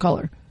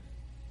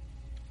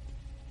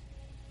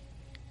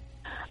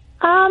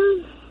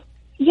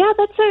 Yeah,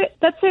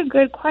 that's a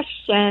good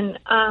question.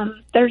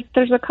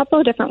 There's a couple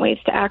of different ways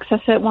to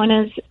access it. One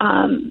is,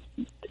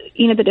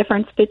 the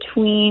difference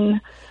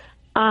between,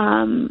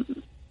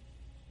 one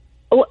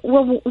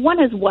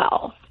is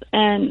wealth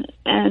and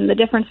the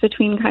difference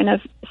between kind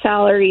of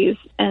salaries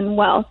and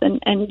wealth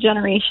and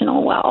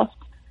generational wealth.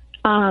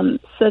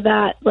 So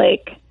that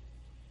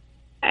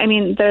I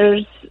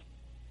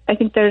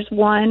think there's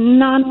one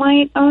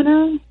non-white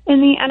owner in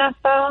the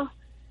NFL,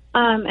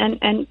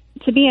 and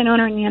to be an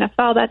owner in the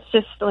NFL, that's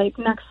just like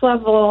next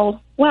level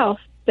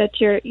wealth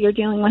that you're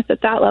dealing with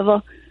at that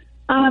level.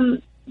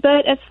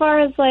 But as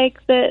far as like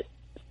the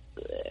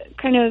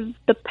kind of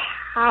the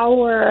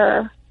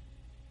power,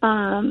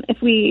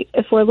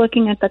 if we're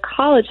looking at the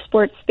college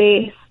sports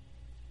space,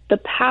 the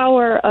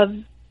power of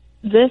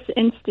this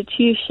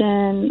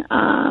institution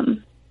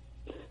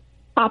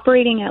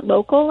operating at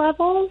local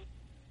levels,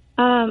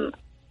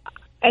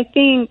 I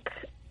think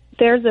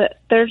there's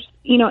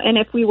and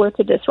if we were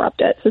to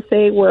disrupt it, so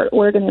say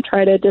we're going to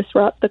try to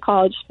disrupt the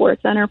college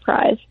sports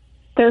enterprise,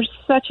 there's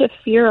such a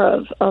fear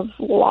of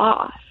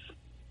loss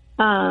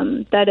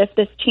that if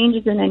this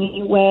changes in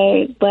any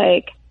way,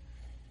 like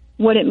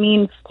what it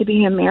means to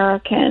be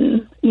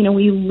American,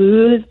 we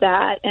lose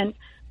that. And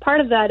part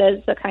of that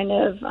is the kind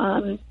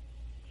of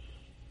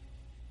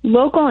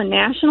local and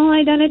national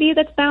identity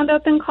that's bound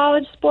up in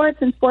college sports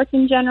and sports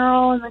in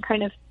general, and the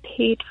kind of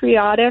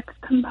patriotic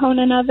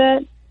component of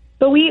it.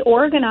 But we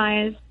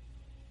organize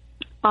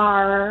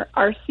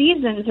our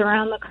seasons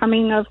around the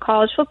coming of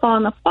college football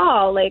in the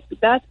fall. Like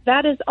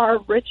that is our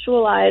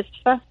ritualized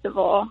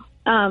festival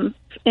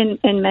in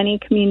many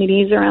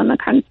communities around the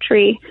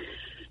country.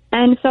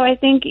 And so I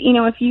think,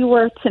 if you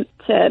were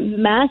to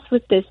mess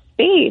with this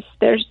space,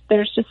 there's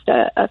just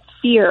a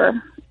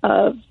fear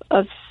of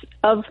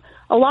a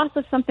loss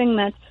of something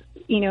that's,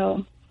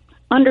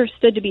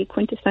 understood to be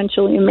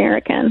quintessentially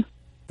American.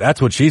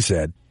 That's what she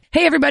said.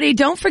 Hey, everybody,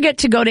 don't forget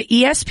to go to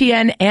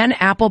ESPN and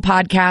Apple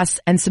Podcasts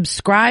and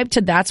subscribe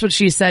to That's What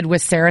She Said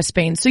with Sarah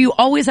Spain, so you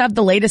always have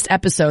the latest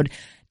episode.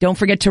 Don't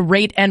forget to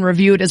rate and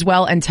review it as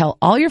well, and tell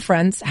all your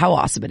friends how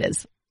awesome it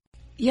is.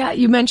 Yeah,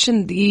 you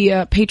mentioned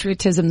the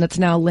patriotism that's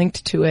now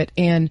linked to it,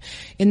 and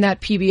in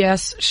that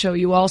PBS show,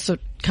 you also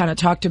kind of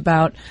talked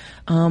about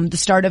the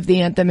start of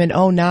the anthem in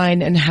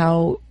 2009 and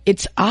how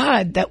it's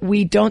odd that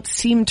we don't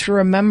seem to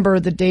remember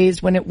the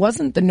days when it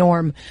wasn't the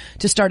norm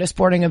to start a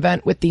sporting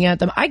event with the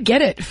anthem. I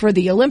get it. For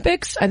the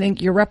Olympics, I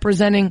think you're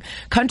representing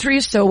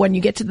countries, so when you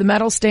get to the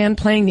medal stand,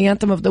 playing the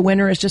anthem of the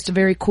winner is just a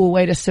very cool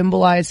way to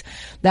symbolize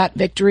that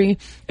victory.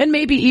 And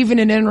maybe even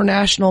in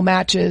international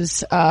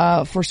matches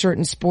for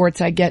certain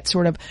sports, I get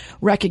sort of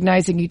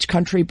recognizing each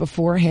country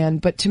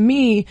beforehand. But to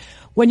me,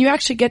 when you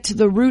actually get to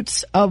the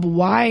roots of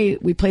why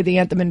we play the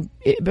anthem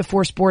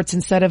before sports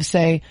instead of,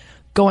 say,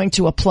 going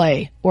to a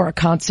play or a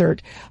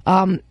concert,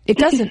 it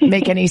doesn't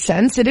make any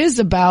sense. It is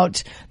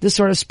about the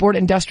sort of sport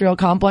industrial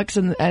complex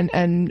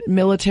and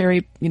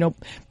military,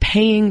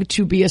 paying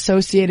to be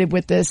associated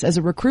with this as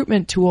a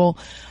recruitment tool.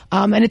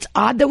 And it's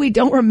odd that we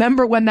don't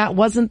remember when that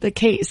wasn't the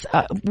case.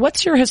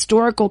 What's your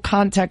historical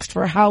context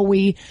for how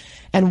we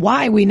and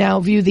why we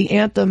now view the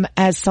anthem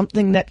as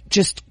something that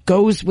just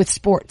goes with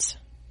sports?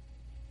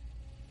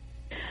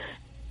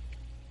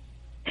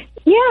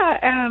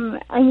 Yeah,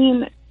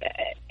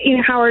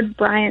 Howard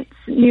Bryant's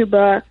new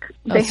book,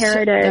 The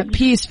Heritage. That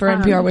piece for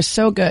NPR was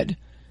so good.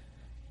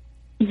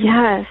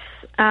 Yes.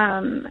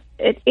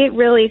 It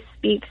really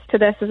speaks to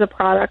this as a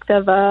product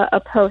of a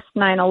post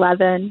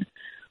 9/11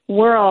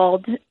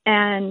 world.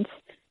 And,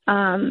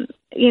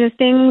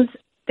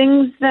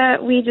 things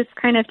that we just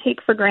kind of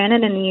take for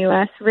granted in the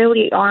U.S.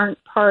 really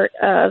aren't part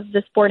of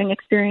the sporting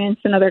experience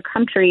in other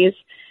countries.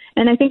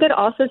 And I think it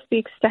also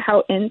speaks to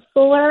how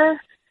insular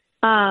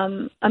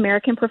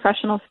American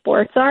professional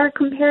sports are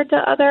compared to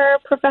other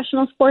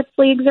professional sports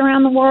leagues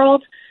around the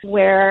world,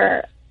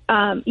 where,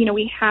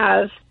 we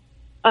have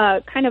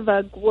kind of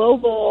a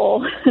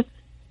global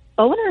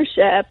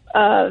ownership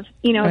of,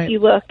 right. If you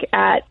look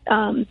at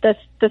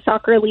the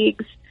soccer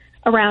leagues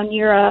around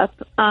Europe,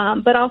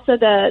 but also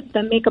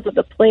the makeup of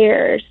the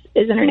players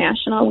is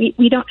international.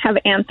 We don't have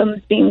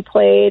anthems being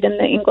played in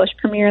the English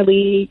Premier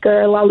League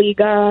or La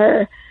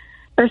Liga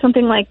or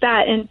something like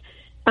that. And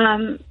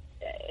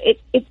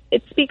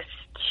it speaks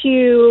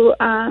to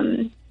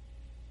kind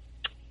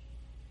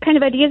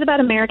of ideas about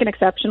American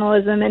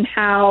exceptionalism and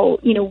how,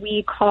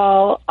 we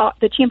call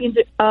the champions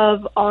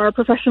of our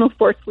professional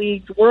sports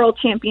leagues world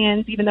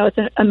champions, even though it's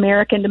an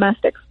American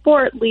domestic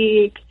sport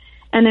league.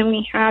 And then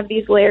we have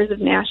these layers of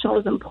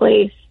nationalism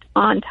placed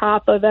on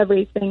top of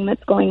everything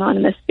that's going on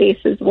in this space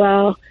as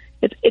well.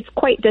 It's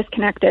quite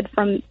disconnected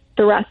from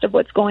the rest of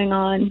what's going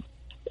on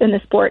in the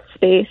sports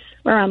space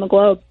around the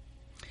globe.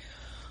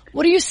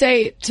 What do you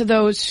say to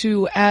those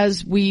who,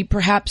 as we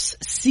perhaps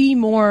see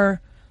more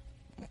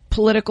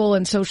political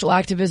and social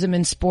activism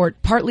in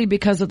sport, partly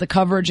because of the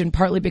coverage and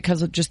partly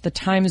because of just the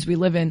times we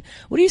live in,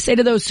 what do you say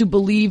to those who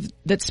believe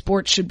that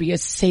sports should be a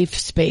safe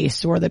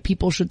space or that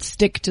people should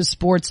stick to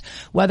sports,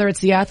 whether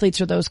it's the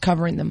athletes or those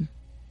covering them?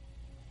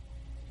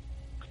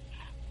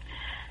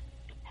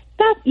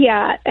 That's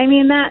Yeah, I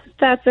mean,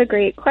 that's a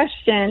great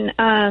question.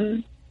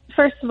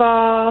 First of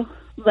all,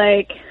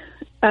 like,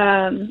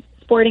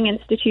 sporting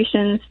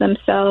institutions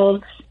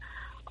themselves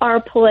are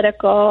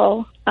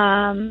political.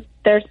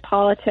 There's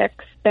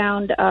politics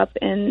bound up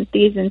in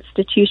these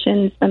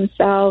institutions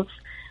themselves,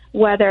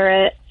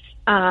 whether it's,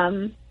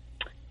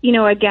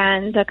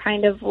 again, the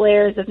kind of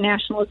layers of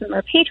nationalism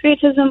or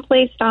patriotism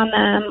placed on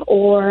them,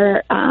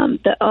 or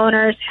the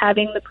owners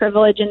having the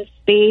privilege and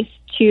space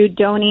to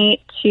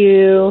donate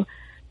to,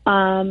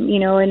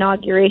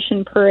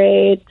 inauguration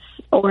parades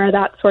or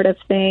that sort of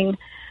thing.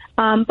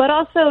 But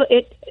also,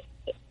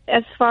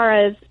 as far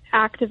as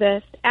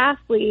activist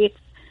athletes,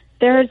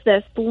 there's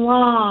this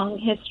long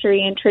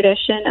history and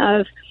tradition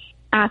of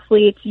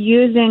athletes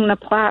using the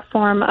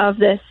platform of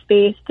this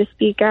space to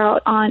speak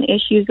out on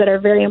issues that are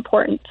very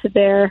important to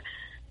their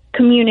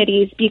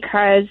communities,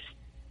 because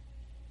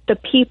the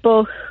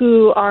people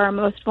who are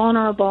most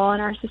vulnerable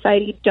in our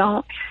society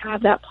don't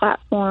have that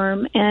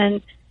platform,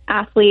 and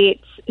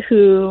athletes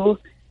who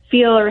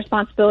feel a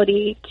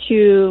responsibility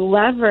to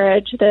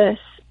leverage this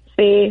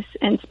space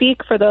and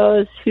speak for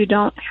those who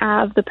don't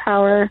have the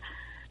power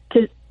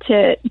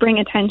to bring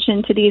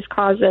attention to these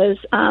causes.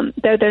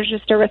 There's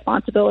just a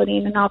responsibility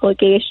and an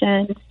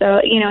obligation. So,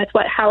 it's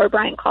what Howard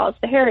Bryant calls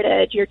the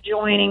heritage. You're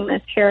joining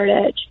this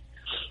heritage.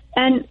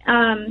 And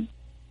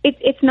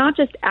it's not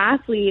just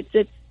athletes.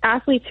 It's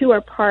athletes who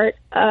are part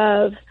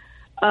of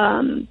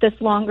this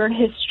longer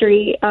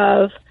history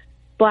of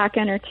Black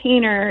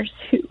entertainers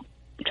who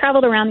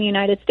traveled around the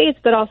United States,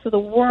 but also the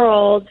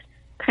world,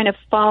 kind of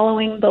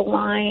following the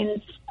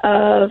lines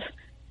of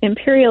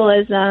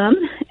imperialism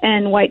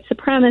and white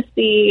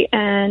supremacy,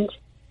 and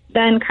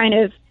then kind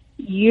of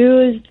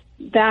used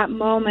that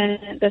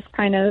moment, this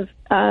kind of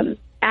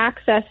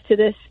access to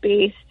this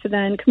space to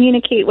then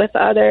communicate with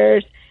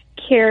others,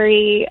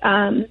 carry,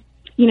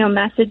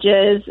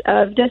 messages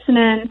of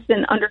dissonance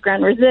and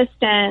underground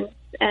resistance,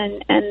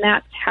 and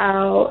that's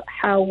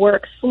how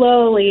work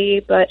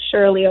slowly but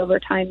surely over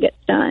time gets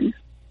done.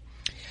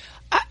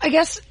 I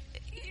guess,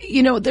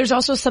 there's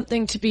also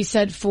something to be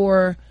said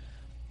for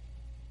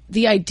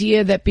the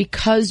idea that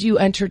because you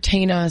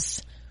entertain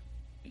us,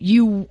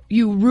 you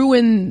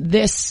ruin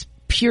this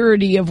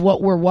purity of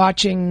what we're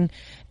watching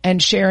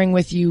and sharing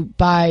with you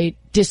by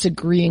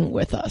disagreeing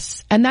with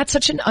us. And that's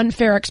such an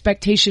unfair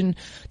expectation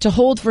to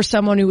hold for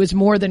someone who is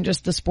more than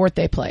just the sport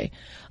they play.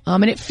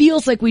 And it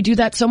feels like we do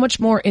that so much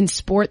more in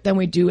sport than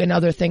we do in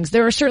other things.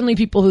 There are certainly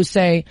people who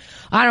say,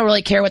 I don't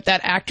really care what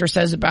that actor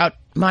says about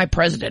my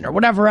president or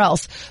whatever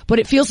else. But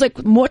it feels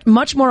like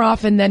much more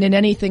often than in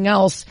anything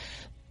else,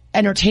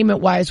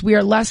 entertainment wise, we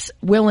are less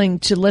willing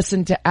to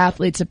listen to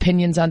athletes'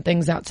 opinions on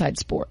things outside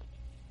sport.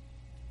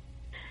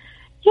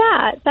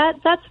 Yeah,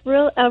 that's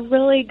a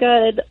really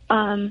good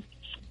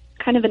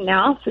kind of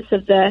analysis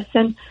of this.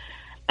 And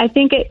I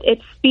think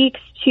it speaks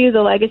to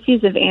the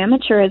legacies of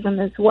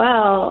amateurism as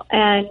well,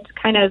 and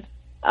kind of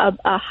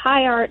a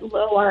high art,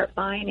 low art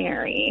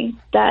binary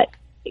that,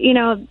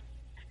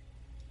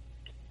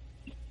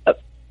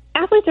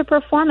 athletes are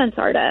performance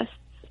artists,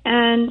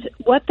 and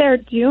what they're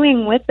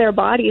doing with their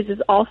bodies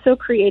is also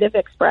creative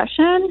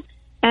expression.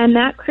 And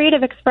that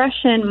creative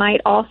expression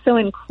might also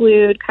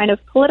include kind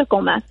of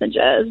political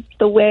messages,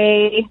 the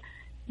way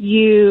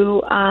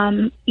you,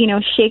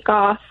 shake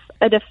off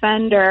a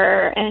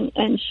defender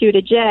and shoot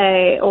a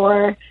J,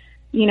 or,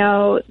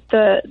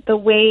 the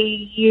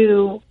way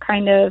you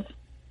kind of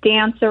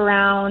dance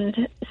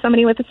around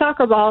somebody with a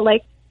soccer ball.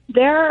 Like,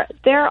 there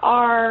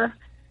are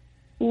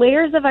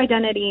layers of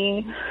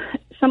identity,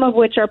 some of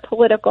which are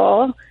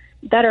political,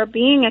 that are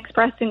being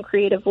expressed in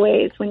creative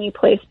ways when you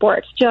play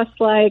sports, just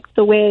like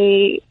the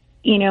way,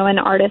 an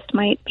artist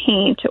might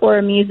paint or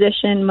a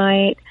musician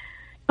might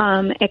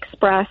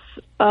express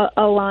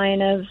a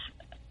line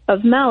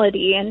of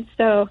melody. And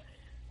so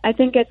I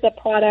think it's a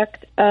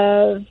product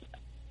of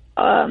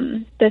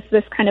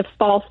this kind of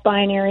false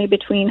binary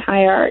between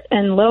high art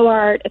and low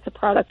art. It's a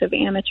product of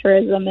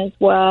amateurism as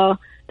well,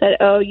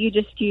 that, you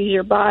just use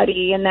your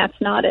body, and that's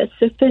not as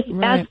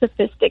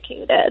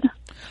sophisticated.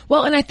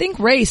 Well, and I think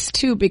race,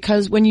 too,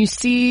 because when you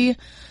see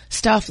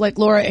stuff like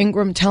Laura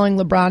Ingraham telling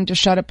LeBron to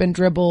shut up and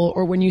dribble,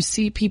 or when you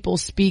see people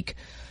speak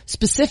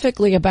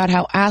specifically about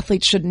how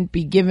athletes shouldn't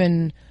be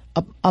given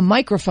a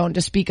microphone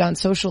to speak on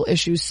social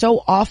issues,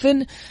 so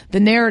often the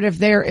narrative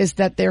there is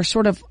that they're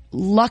sort of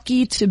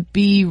lucky to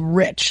be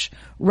rich,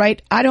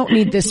 right? I don't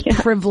need this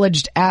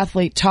privileged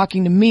athlete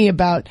talking to me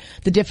about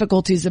the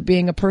difficulties of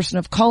being a person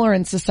of color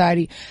in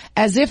society,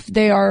 as if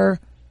they were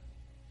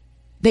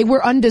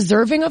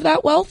undeserving of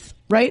that wealth,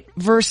 right?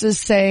 Versus,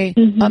 say,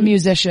 a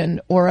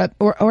musician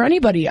or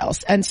anybody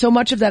else. And so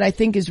much of that, I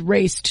think, is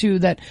race too,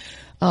 that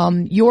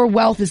your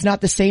wealth is not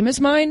the same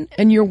as mine,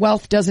 and your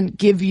wealth doesn't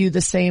give you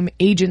the same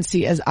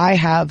agency as I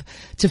have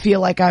to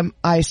feel like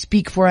I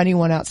speak for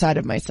anyone outside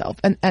of myself.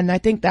 And I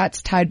think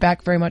that's tied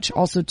back very much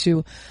also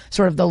to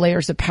sort of the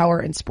layers of power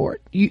in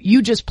sport.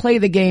 You just play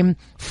the game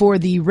for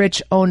the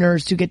rich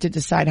owners who get to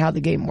decide how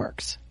the game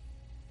works.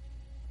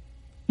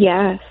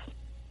 Yes.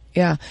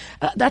 Yeah.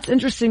 That's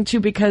interesting too,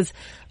 because,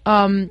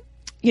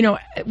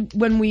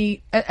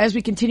 as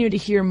we continue to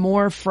hear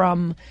more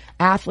from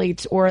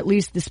athletes, or at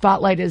least the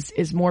spotlight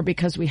is more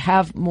because we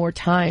have more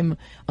time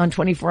on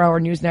 24-hour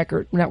news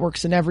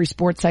networks and every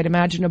sports site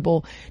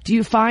imaginable. Do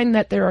you find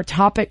that there are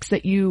topics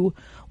that you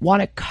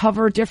want to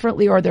cover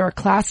differently, or there are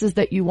classes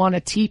that you want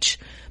to teach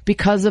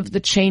because of the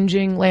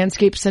changing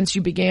landscape since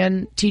you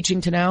began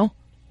teaching to now?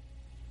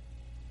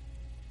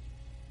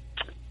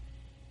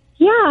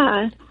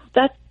 Yeah,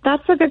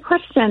 that's a good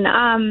question.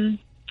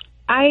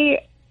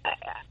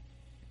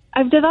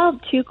 I've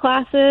developed 2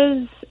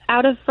 classes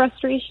out of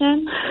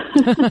frustration.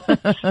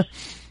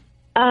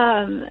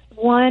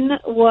 One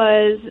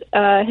was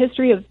a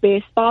history of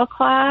baseball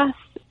class,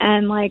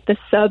 and like the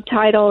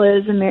subtitle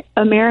is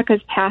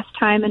America's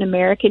Pastime and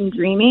American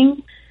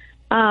Dreaming.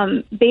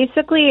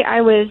 Basically,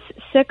 I was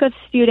sick of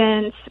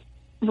students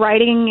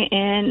writing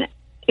in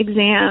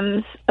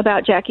exams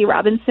about Jackie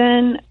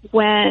Robinson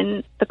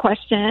when the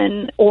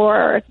question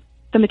or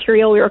the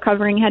material we were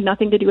covering had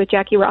nothing to do with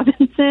Jackie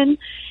Robinson,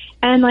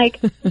 and like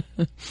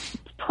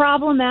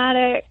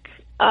problematic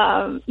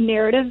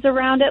narratives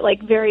around it,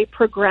 like very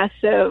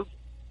progressive,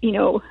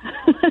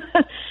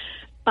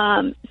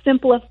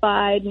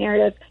 simplified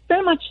narrative,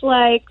 very much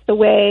like the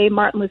way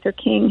Martin Luther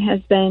King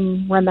has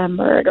been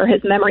remembered or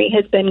his memory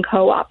has been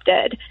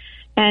co-opted.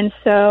 And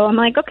so I'm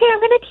like, okay, I'm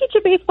going to teach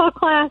a baseball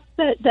class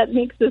that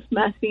makes this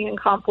messy and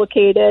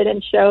complicated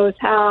and shows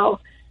how,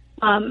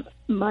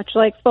 much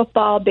like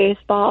football,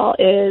 baseball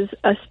is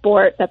a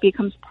sport that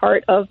becomes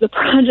part of the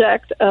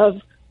project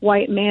of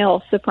white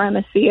male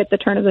supremacy at the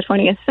turn of the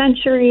 20th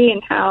century,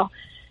 and how,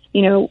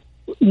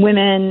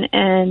 women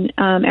and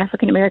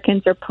African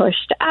Americans are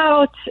pushed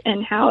out,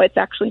 and how it's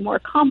actually more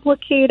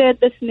complicated,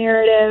 this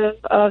narrative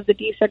of the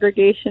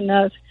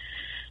desegregation of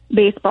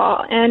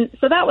baseball. And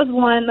so that was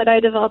one that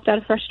I developed out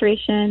of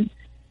frustration.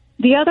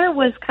 The other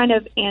was kind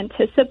of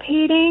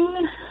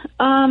anticipating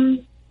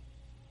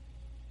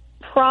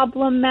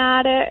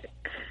problematic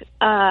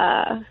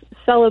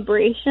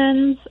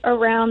celebrations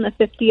around the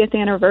 50th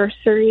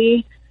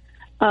anniversary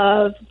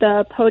of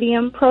the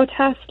podium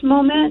protest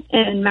moment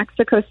in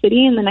Mexico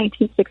City in the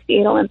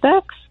 1968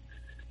 Olympics.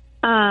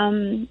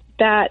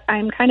 That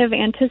I'm kind of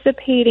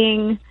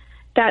anticipating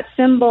that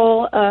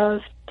symbol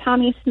of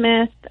Tommy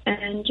Smith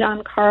and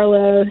John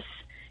Carlos,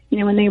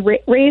 when they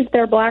raised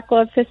their black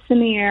glove fists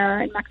in the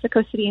air in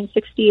Mexico City in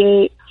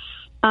 68,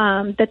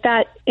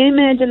 that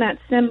image and that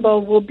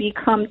symbol will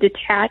become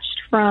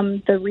detached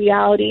from the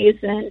realities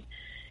and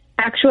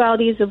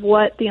actualities of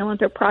what the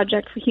Olympic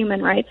Project for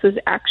Human Rights was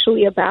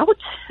actually about,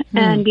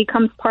 and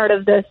becomes part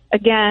of this,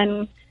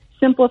 again,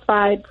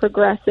 simplified,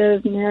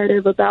 progressive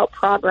narrative about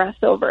progress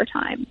over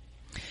time.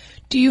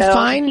 Do you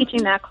find I'm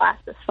teaching that class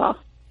this fall?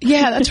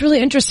 Yeah, that's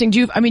really interesting.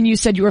 You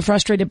said you were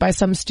frustrated by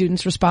some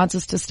students'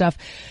 responses to stuff.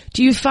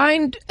 Do you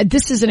find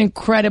this is an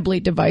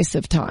incredibly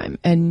divisive time,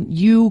 and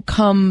you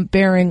come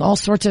bearing all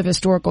sorts of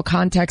historical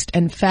context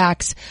and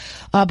facts,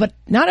 but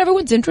not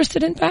everyone's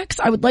interested in facts?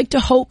 I would like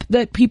to hope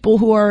that people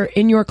who are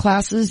in your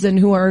classes and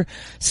who are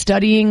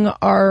studying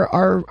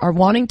are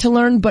wanting to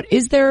learn, but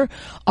is there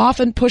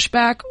often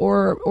pushback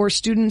or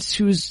students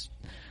whose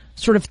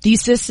sort of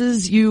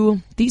theses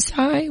you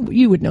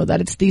would know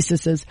that it's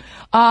theses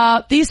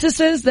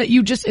that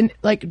you just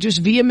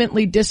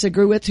vehemently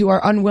disagree with, who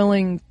are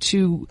unwilling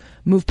to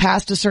move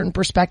past a certain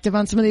perspective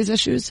on some of these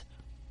issues?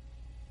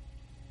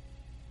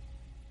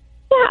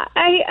 Yeah,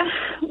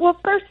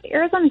 first,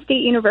 Arizona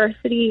State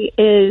University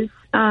is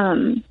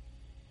a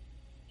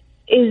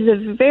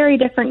very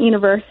different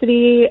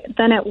university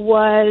than it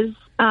was.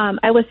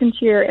 I listened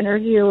to your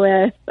interview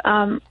with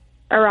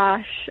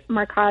Arash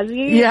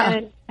Markazi,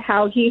 and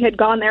how he had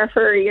gone there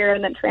for a year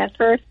and then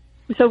transferred.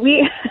 So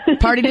we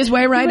partied his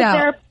way right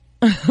out.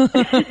 Right.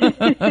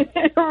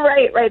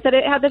 That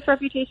it had this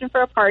reputation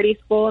for a party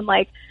school, and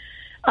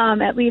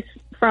at least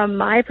from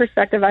my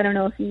perspective, I don't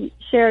know if you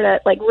share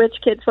that, rich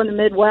kids from the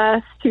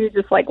Midwest who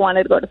just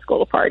wanted to go to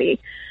school to party.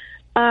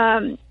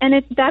 And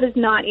that is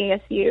not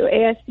ASU.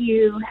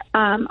 ASU,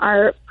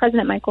 our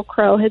president Michael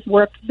Crow has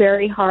worked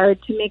very hard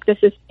to make this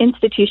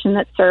institution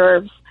that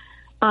serves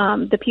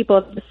the people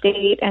of the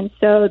state, and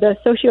so the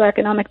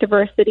socioeconomic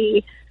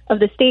diversity of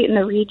the state and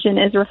the region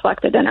is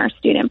reflected in our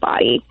student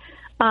body.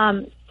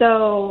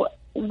 So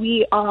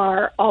we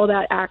are all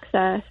about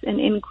access and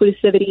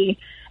inclusivity,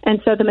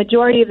 and so the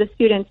majority of the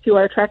students who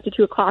are attracted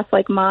to a class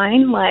like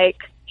mine,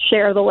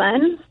 share the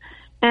lens.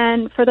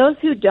 And for those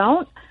who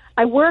don't,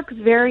 I work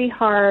very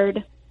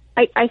hard.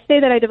 I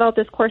say that I developed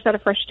this course out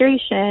of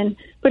frustration,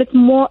 but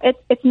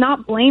it's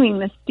not blaming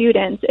the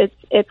students.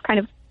 It's kind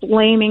of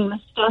blaming the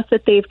stuff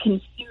that they've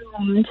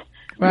consumed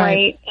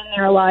right in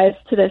their lives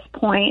to this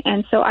point.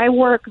 And so I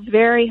work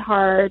very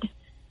hard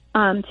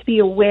to be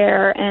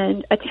aware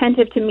and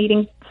attentive to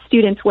meeting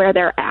students where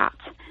they're at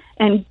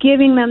and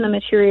giving them the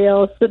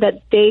materials so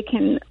that they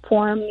can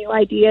form new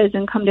ideas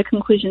and come to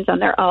conclusions on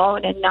their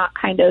own, and not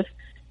kind of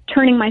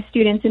turning my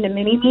students into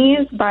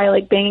mini-me's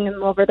by banging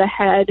them over the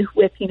head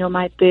with,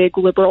 my big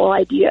liberal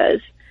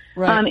ideas.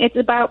 Right. It's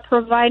about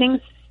providing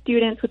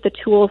students with the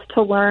tools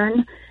to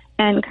learn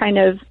and kind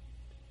of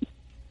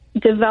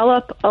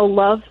develop a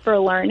love for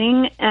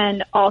learning,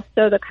 and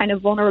also the kind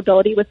of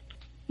vulnerability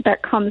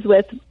that comes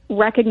with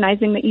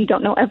recognizing that you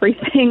don't know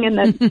everything and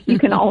that you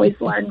can always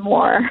learn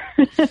more.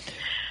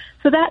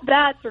 So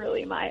that's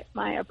really my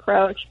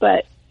approach.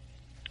 But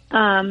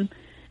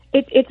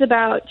it's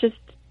about just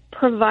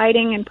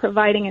providing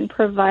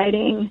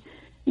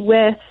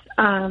with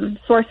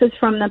sources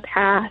from the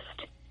past,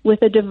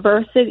 with a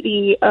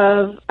diversity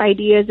of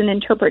ideas and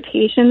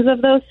interpretations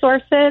of those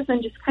sources,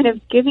 and just kind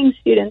of giving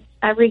students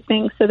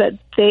everything so that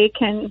they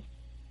can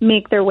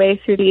make their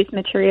way through these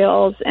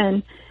materials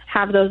and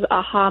have those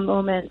aha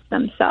moments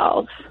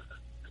themselves.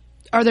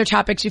 Are there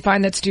topics you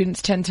find that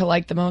students tend to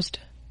like the most?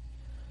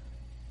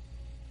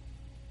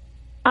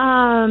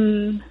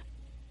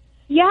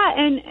 Yeah,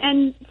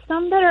 and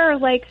some that are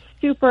like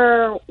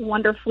super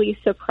wonderfully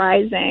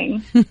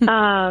surprising.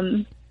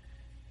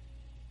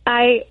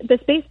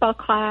 This baseball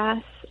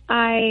class,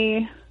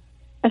 I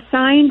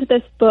assigned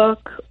this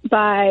book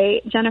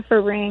by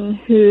Jennifer Ring,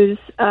 who's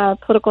a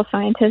political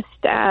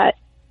scientist at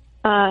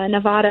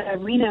Nevada,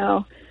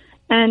 Reno,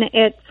 and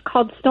it's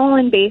called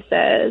Stolen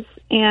Bases,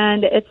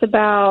 and it's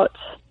about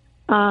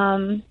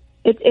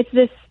it's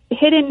this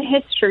hidden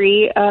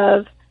history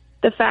of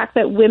the fact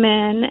that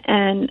women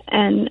and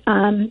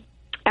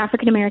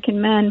African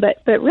American men, but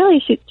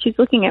really she's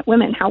looking at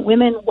women, how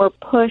women were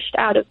pushed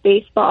out of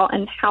baseball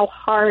and how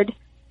hard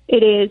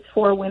it is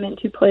for women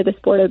to play the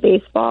sport of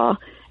baseball.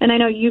 And I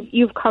know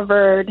you've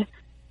covered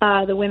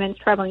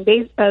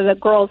the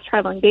girls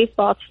traveling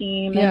baseball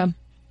team. Yeah. And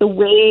the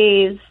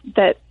ways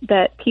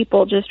that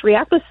people just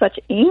react with such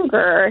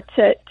anger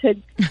to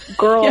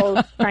girls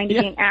trying to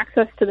gain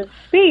access to the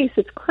space.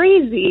 It's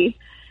crazy.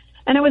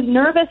 And I was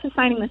nervous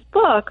assigning this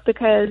book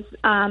because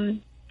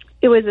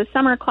it was a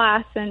summer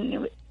class and it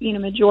was,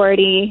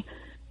 majority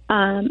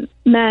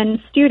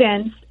men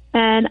students.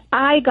 And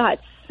I got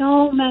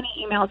so many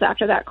emails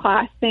after that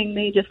class saying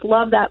they just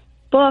love that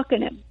book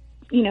and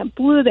it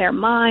blew their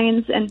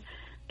minds. And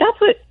that's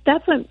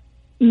what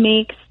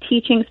makes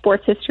teaching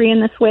sports history in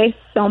this way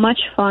so much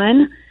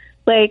fun.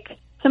 Like,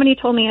 somebody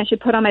told me I should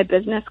put on my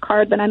business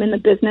card that I'm in the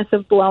business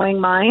of blowing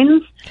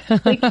minds.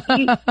 Like,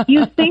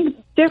 you think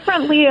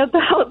differently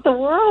about the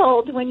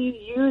world when you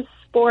use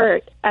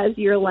sport as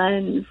your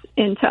lens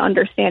into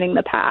understanding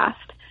the past.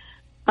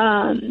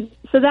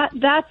 So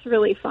that's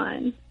really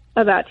fun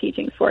about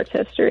teaching sports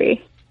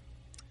history.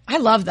 I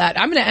love that.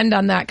 I'm going to end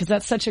on that because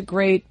that's such a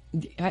great,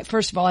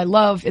 first of all, I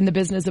love in the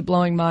business of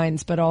blowing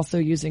minds, but also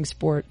using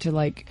sport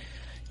to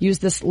use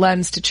this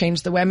lens to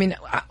change the way. I mean,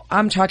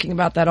 I'm talking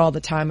about that all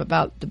the time,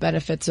 about the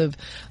benefits of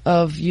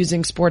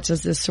using sports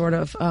as this sort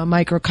of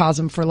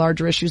microcosm for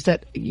larger issues,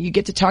 that you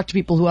get to talk to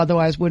people who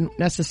otherwise wouldn't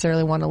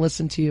necessarily want to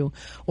listen to you,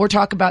 or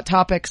talk about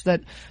topics that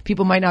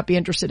people might not be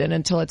interested in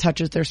until it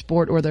touches their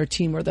sport or their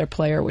team or their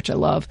player, which I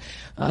love.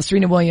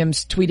 Serena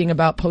Williams tweeting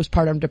about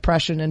postpartum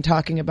depression and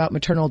talking about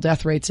maternal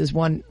death rates is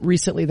one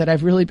recently that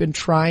I've really been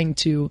trying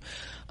to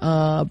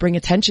bring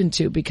attention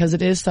to, because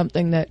it is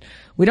something that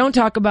we don't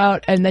talk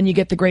about, and then you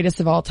get the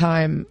greatest of all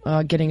time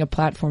getting a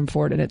platform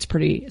for it, and it's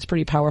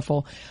pretty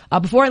powerful.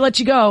 Before I let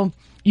you go,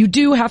 you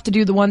do have to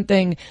do the one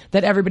thing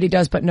that everybody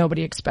does but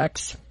nobody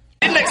expects.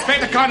 Didn't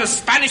expect a kind of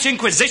Spanish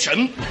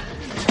Inquisition.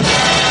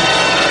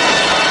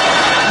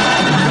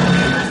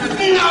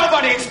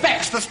 Nobody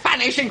expects the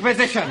Spanish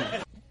Inquisition.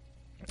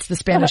 It's the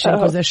Spanish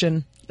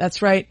Inquisition.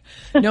 That's right.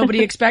 Nobody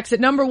expects it.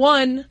 Number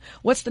one,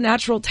 what's the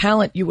natural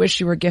talent you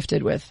wish you were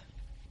gifted with?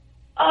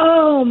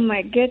 Oh,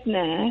 my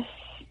goodness.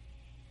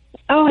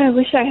 Oh, I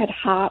wish I had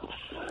hops.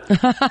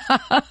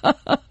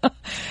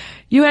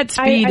 You had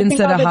speed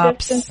instead of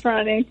hops. Distance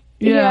running.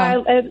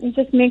 Yeah, it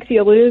just makes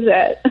you lose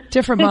it.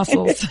 Different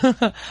muscles.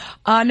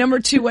 Number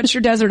two, what's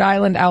your desert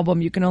island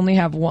album? You can only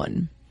have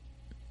one.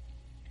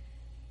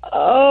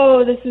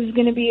 Oh, this is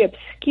going to be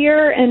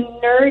obscure and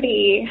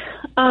nerdy.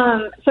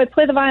 So I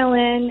play the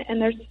violin, and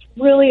there's this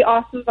really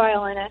awesome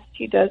violinist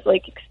who does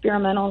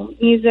experimental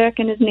music,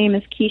 and his name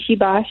is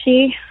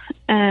Kishibashi,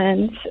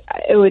 and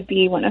it would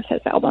be one of his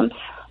albums.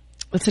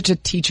 That's such a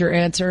teacher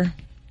answer.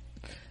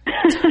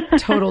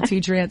 Total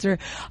teacher answer.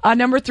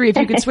 Number three, if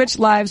you could switch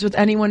lives with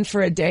anyone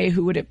for a day,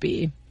 who would it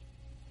be?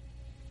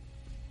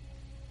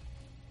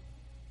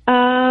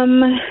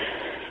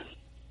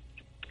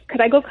 Could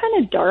I go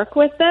kind of dark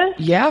with this?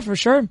 Yeah, for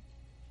sure.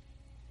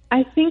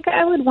 I think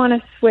I would want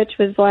to switch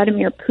with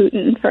Vladimir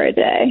Putin for a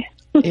day.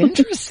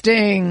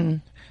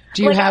 Interesting.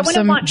 Do you have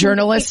some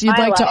journalists you'd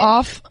like to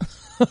off?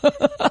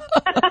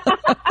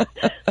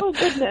 Oh,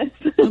 goodness.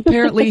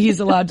 Apparently he's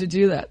allowed to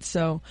do that.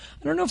 So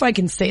I don't know if I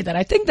can say that.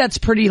 I think that's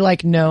pretty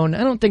known.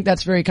 I don't think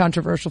that's very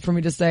controversial for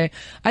me to say.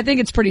 I think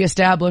it's pretty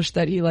established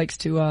that he likes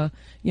to,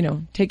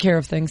 take care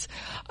of things.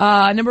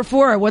 Number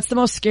four, what's the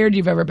most scared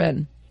you've ever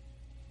been?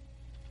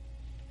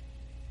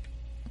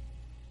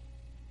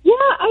 Yeah,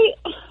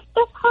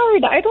 that's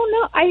hard. I don't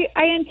know. I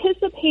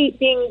anticipate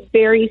being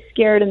very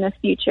scared in the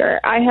future.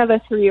 I have a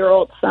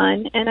 3-year-old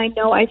son, and I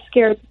know I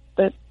scared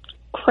the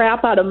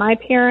crap out of my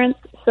parents,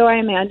 so So I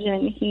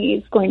imagine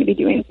he's going to be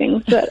doing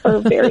things that are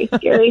very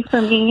scary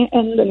for me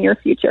in the near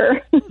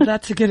future.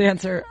 That's a good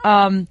answer.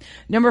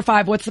 Number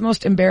 5, what's the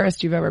most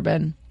embarrassed you've ever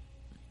been?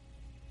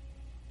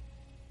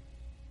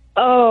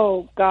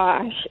 Oh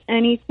gosh,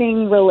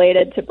 anything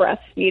related to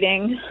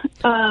breastfeeding,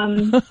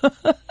 and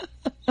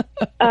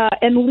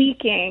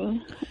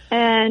leaking.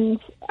 And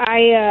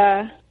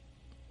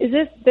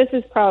this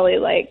is probably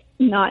like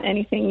not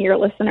anything your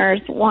listeners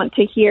want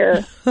to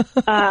hear.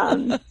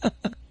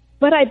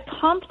 But I had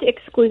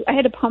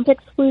to pump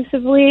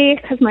exclusively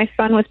because my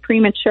son was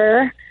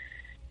premature.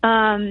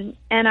 And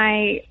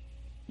I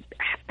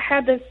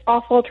had this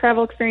awful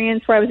travel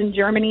experience where I was in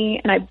Germany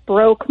and I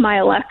broke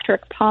my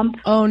electric pump.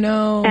 Oh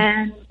no.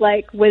 And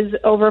was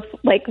over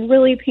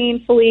really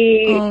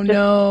painfully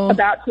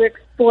about to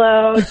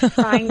explode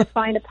trying to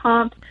find a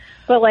pump.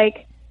 But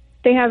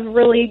they have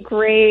really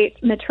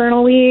great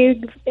maternal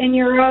leagues in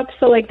Europe,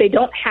 so they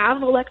don't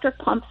have electric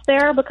pumps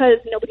there because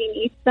nobody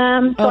needs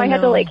them. So I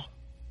had to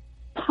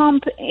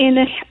pump in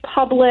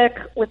public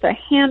with a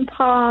hand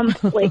pump,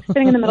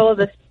 sitting in the middle of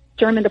this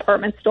German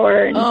department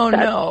store. And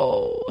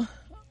no.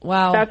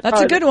 Wow.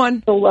 That's a good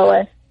one. The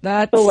lowest.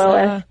 That's the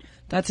lowest.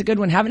 That's a good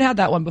one. Haven't had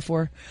that one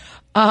before.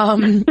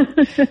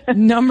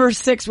 Number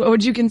 6, what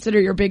would you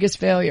consider your biggest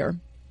failure?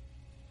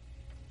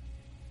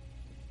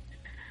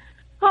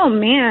 Oh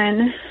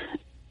man.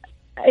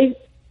 I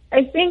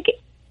think,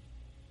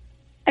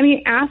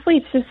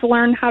 athletes just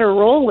learn how to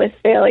roll with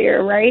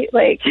failure, right?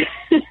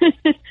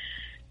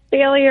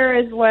 Failure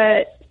is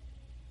what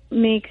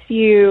makes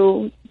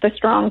you the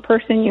strong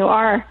person you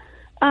are.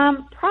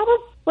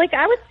 Probably,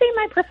 I would say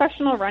my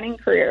professional running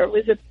career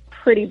was a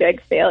pretty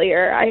big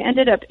failure. I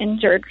ended up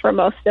injured for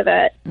most of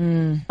it.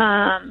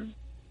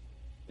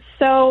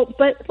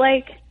 But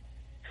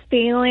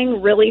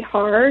failing really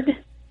hard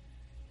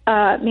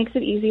makes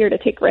it easier to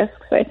take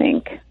risks, I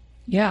think.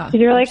 Yeah. 'Cause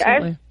you're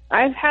absolutely.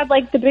 I've had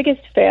the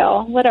biggest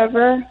fail.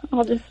 Whatever.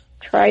 I'll just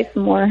try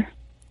some more.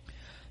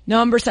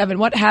 Number 7,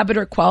 what habit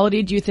or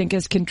quality do you think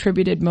has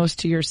contributed most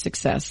to your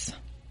success?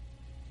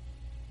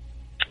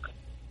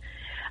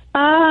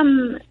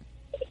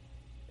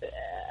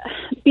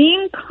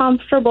 Being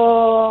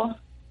comfortable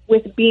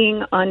with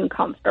being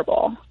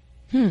uncomfortable.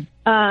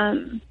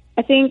 I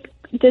think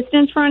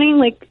distance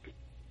running,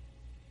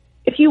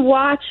 if you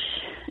watch,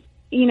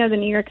 the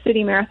New York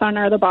City Marathon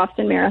or the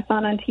Boston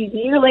Marathon on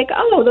TV, you're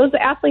oh, those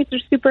athletes are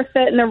super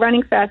fit and they're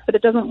running fast, but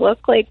it doesn't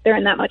look like they're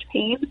in that much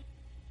pain.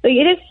 So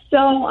it is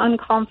so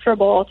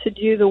uncomfortable to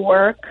do the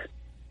work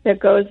that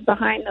goes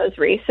behind those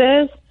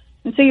races.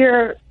 And so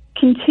you're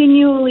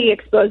continually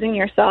exposing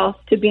yourself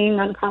to being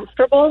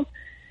uncomfortable.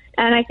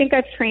 And I think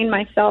I've trained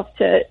myself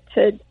to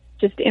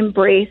just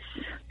embrace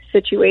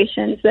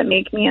situations that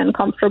make me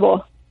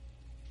uncomfortable.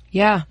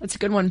 Yeah, that's a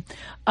good one.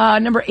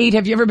 Number 8,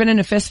 have you ever been in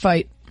a fist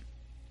fight?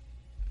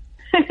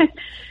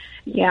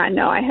 Yeah,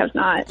 no, I have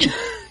not.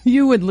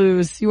 You would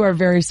lose. You are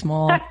very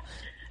small.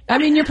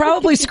 You're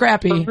probably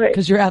scrappy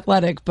because you're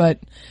athletic, but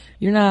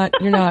you're not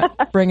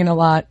bringing a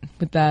lot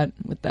with that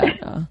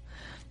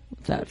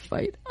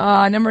fight.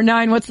 Number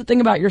 9, what's the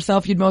thing about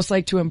yourself you'd most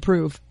like to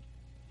improve?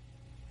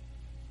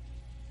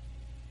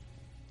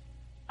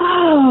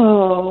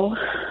 Oh,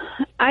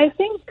 I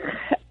think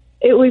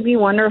it would be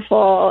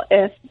wonderful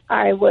if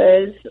I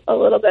was a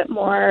little bit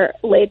more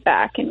laid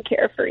back and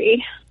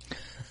carefree.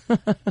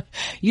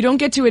 You don't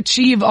get to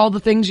achieve all the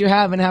things you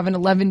have and have an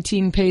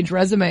 11-page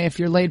resume if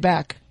you're laid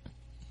back.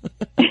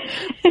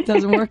 It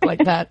doesn't work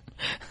like that.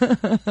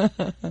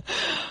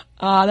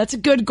 That's a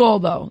good goal,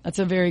 though. That's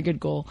a very good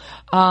goal.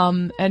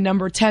 And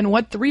number 10,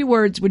 what 3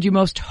 words would you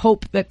most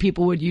hope that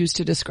people would use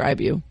to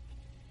describe you?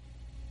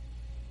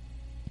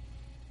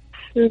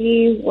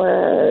 3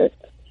 words.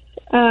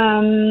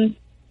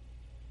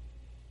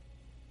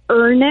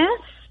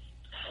 Earnest,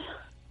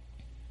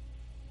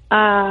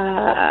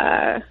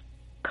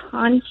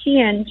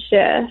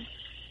 conscientious,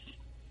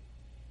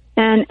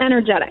 and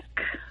energetic.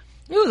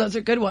 Ooh, those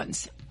are good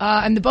ones.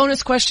 And the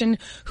bonus question,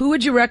 who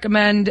would you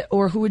recommend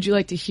or who would you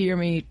like to hear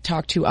me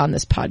talk to on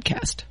this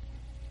podcast?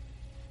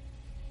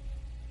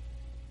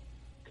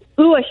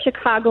 Ooh, a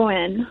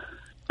Chicagoan.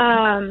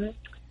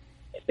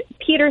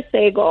 Peter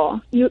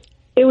Sagal.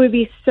 It would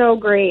be so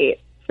great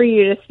for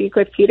you to speak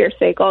with Peter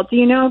Sagal. Do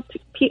you know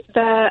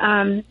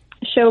the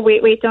show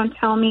Wait, Wait, Don't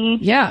Tell Me?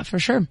 Yeah, for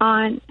sure.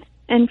 On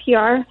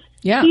NPR?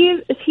 Yeah.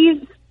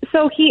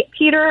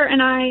 Peter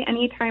and I,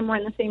 anytime we're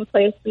in the same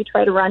place, we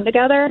try to run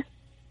together.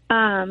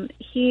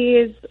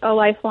 He's a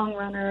lifelong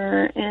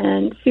runner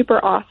and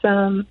super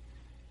awesome.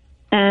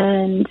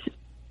 And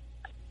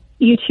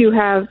you two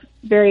have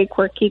very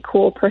quirky,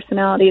 cool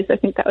personalities. I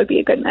think that would be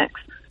a good mix.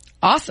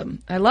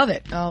 Awesome. I love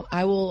it.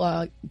 I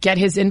will get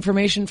his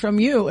information from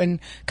you and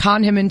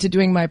con him into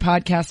doing my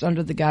podcast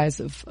under the guise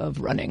of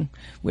running,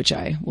 which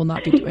I will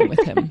not be doing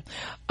with him.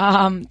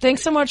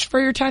 Thanks so much for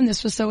your time.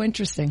 This was so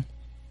interesting.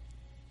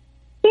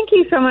 Thank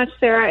you so much,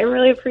 Sarah. I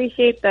really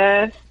appreciate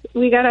this.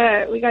 We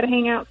gotta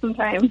hang out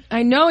sometime.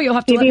 I know you'll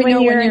have to maybe let me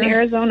know when you're in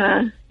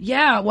Arizona.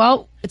 Yeah,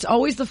 well, it's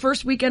always the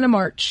first weekend of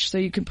March, so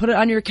you can put it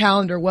on your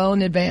calendar well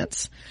in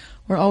advance.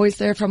 We're always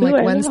there from Ooh, I like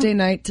know. Wednesday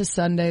night to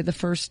Sunday,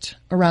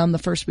 around the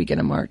first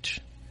weekend of March.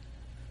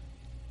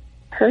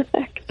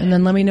 Perfect. And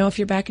then let me know if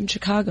you're back in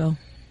Chicago.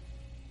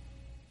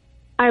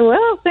 I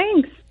will.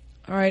 Thanks.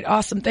 All right.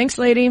 Awesome. Thanks,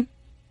 lady.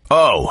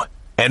 Oh,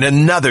 and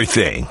another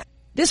thing.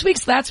 This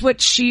week's That's What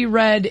She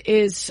Read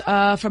is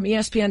from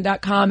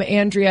ESPN.com,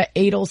 Andrea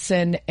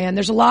Adelson. And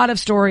there's a lot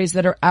of stories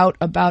that are out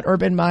about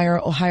Urban Meyer,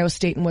 Ohio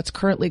State, and what's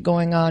currently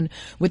going on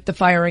with the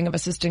firing of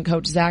assistant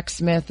coach Zach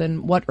Smith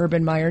and what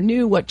Urban Meyer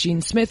knew, what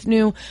Gene Smith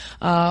knew,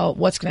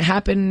 what's going to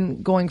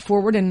happen going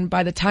forward. And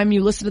by the time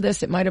you listen to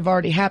this, it might have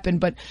already happened.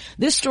 But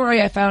this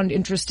story I found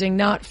interesting,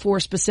 not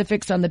for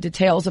specifics on the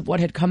details of what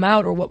had come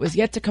out or what was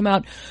yet to come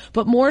out,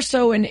 but more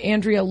so in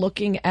Andrea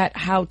looking at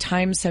how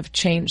times have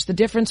changed. The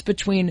difference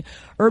between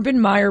Urban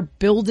Meyer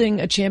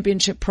building a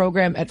championship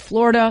program at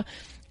Florida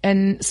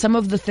and some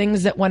of the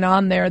things that went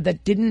on there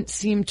that didn't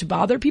seem to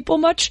bother people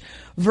much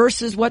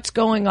versus what's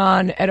going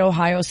on at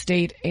Ohio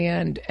State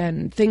and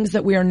things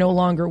that we are no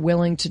longer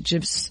willing to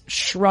just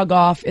shrug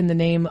off in the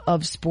name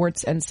of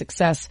sports and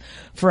success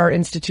for our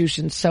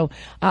institutions. So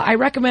I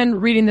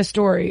recommend reading the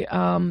story.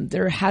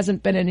 There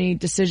hasn't been any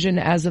decision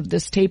as of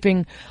this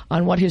taping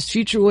on what his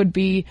future would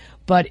be,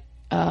 but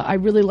I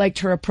really liked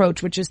her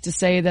approach, which is to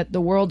say that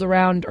the world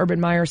around Urban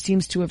Meyer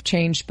seems to have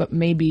changed, but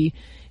maybe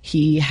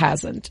he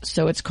hasn't.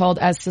 So it's called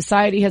As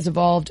Society Has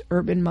Evolved,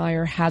 Urban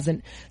Meyer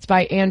Hasn't. It's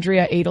by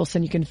Andrea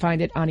Adelson. You can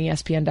find it on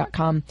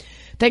ESPN.com.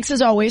 Thanks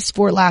as always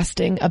for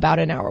lasting about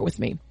an hour with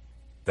me.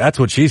 That's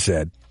what she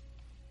said.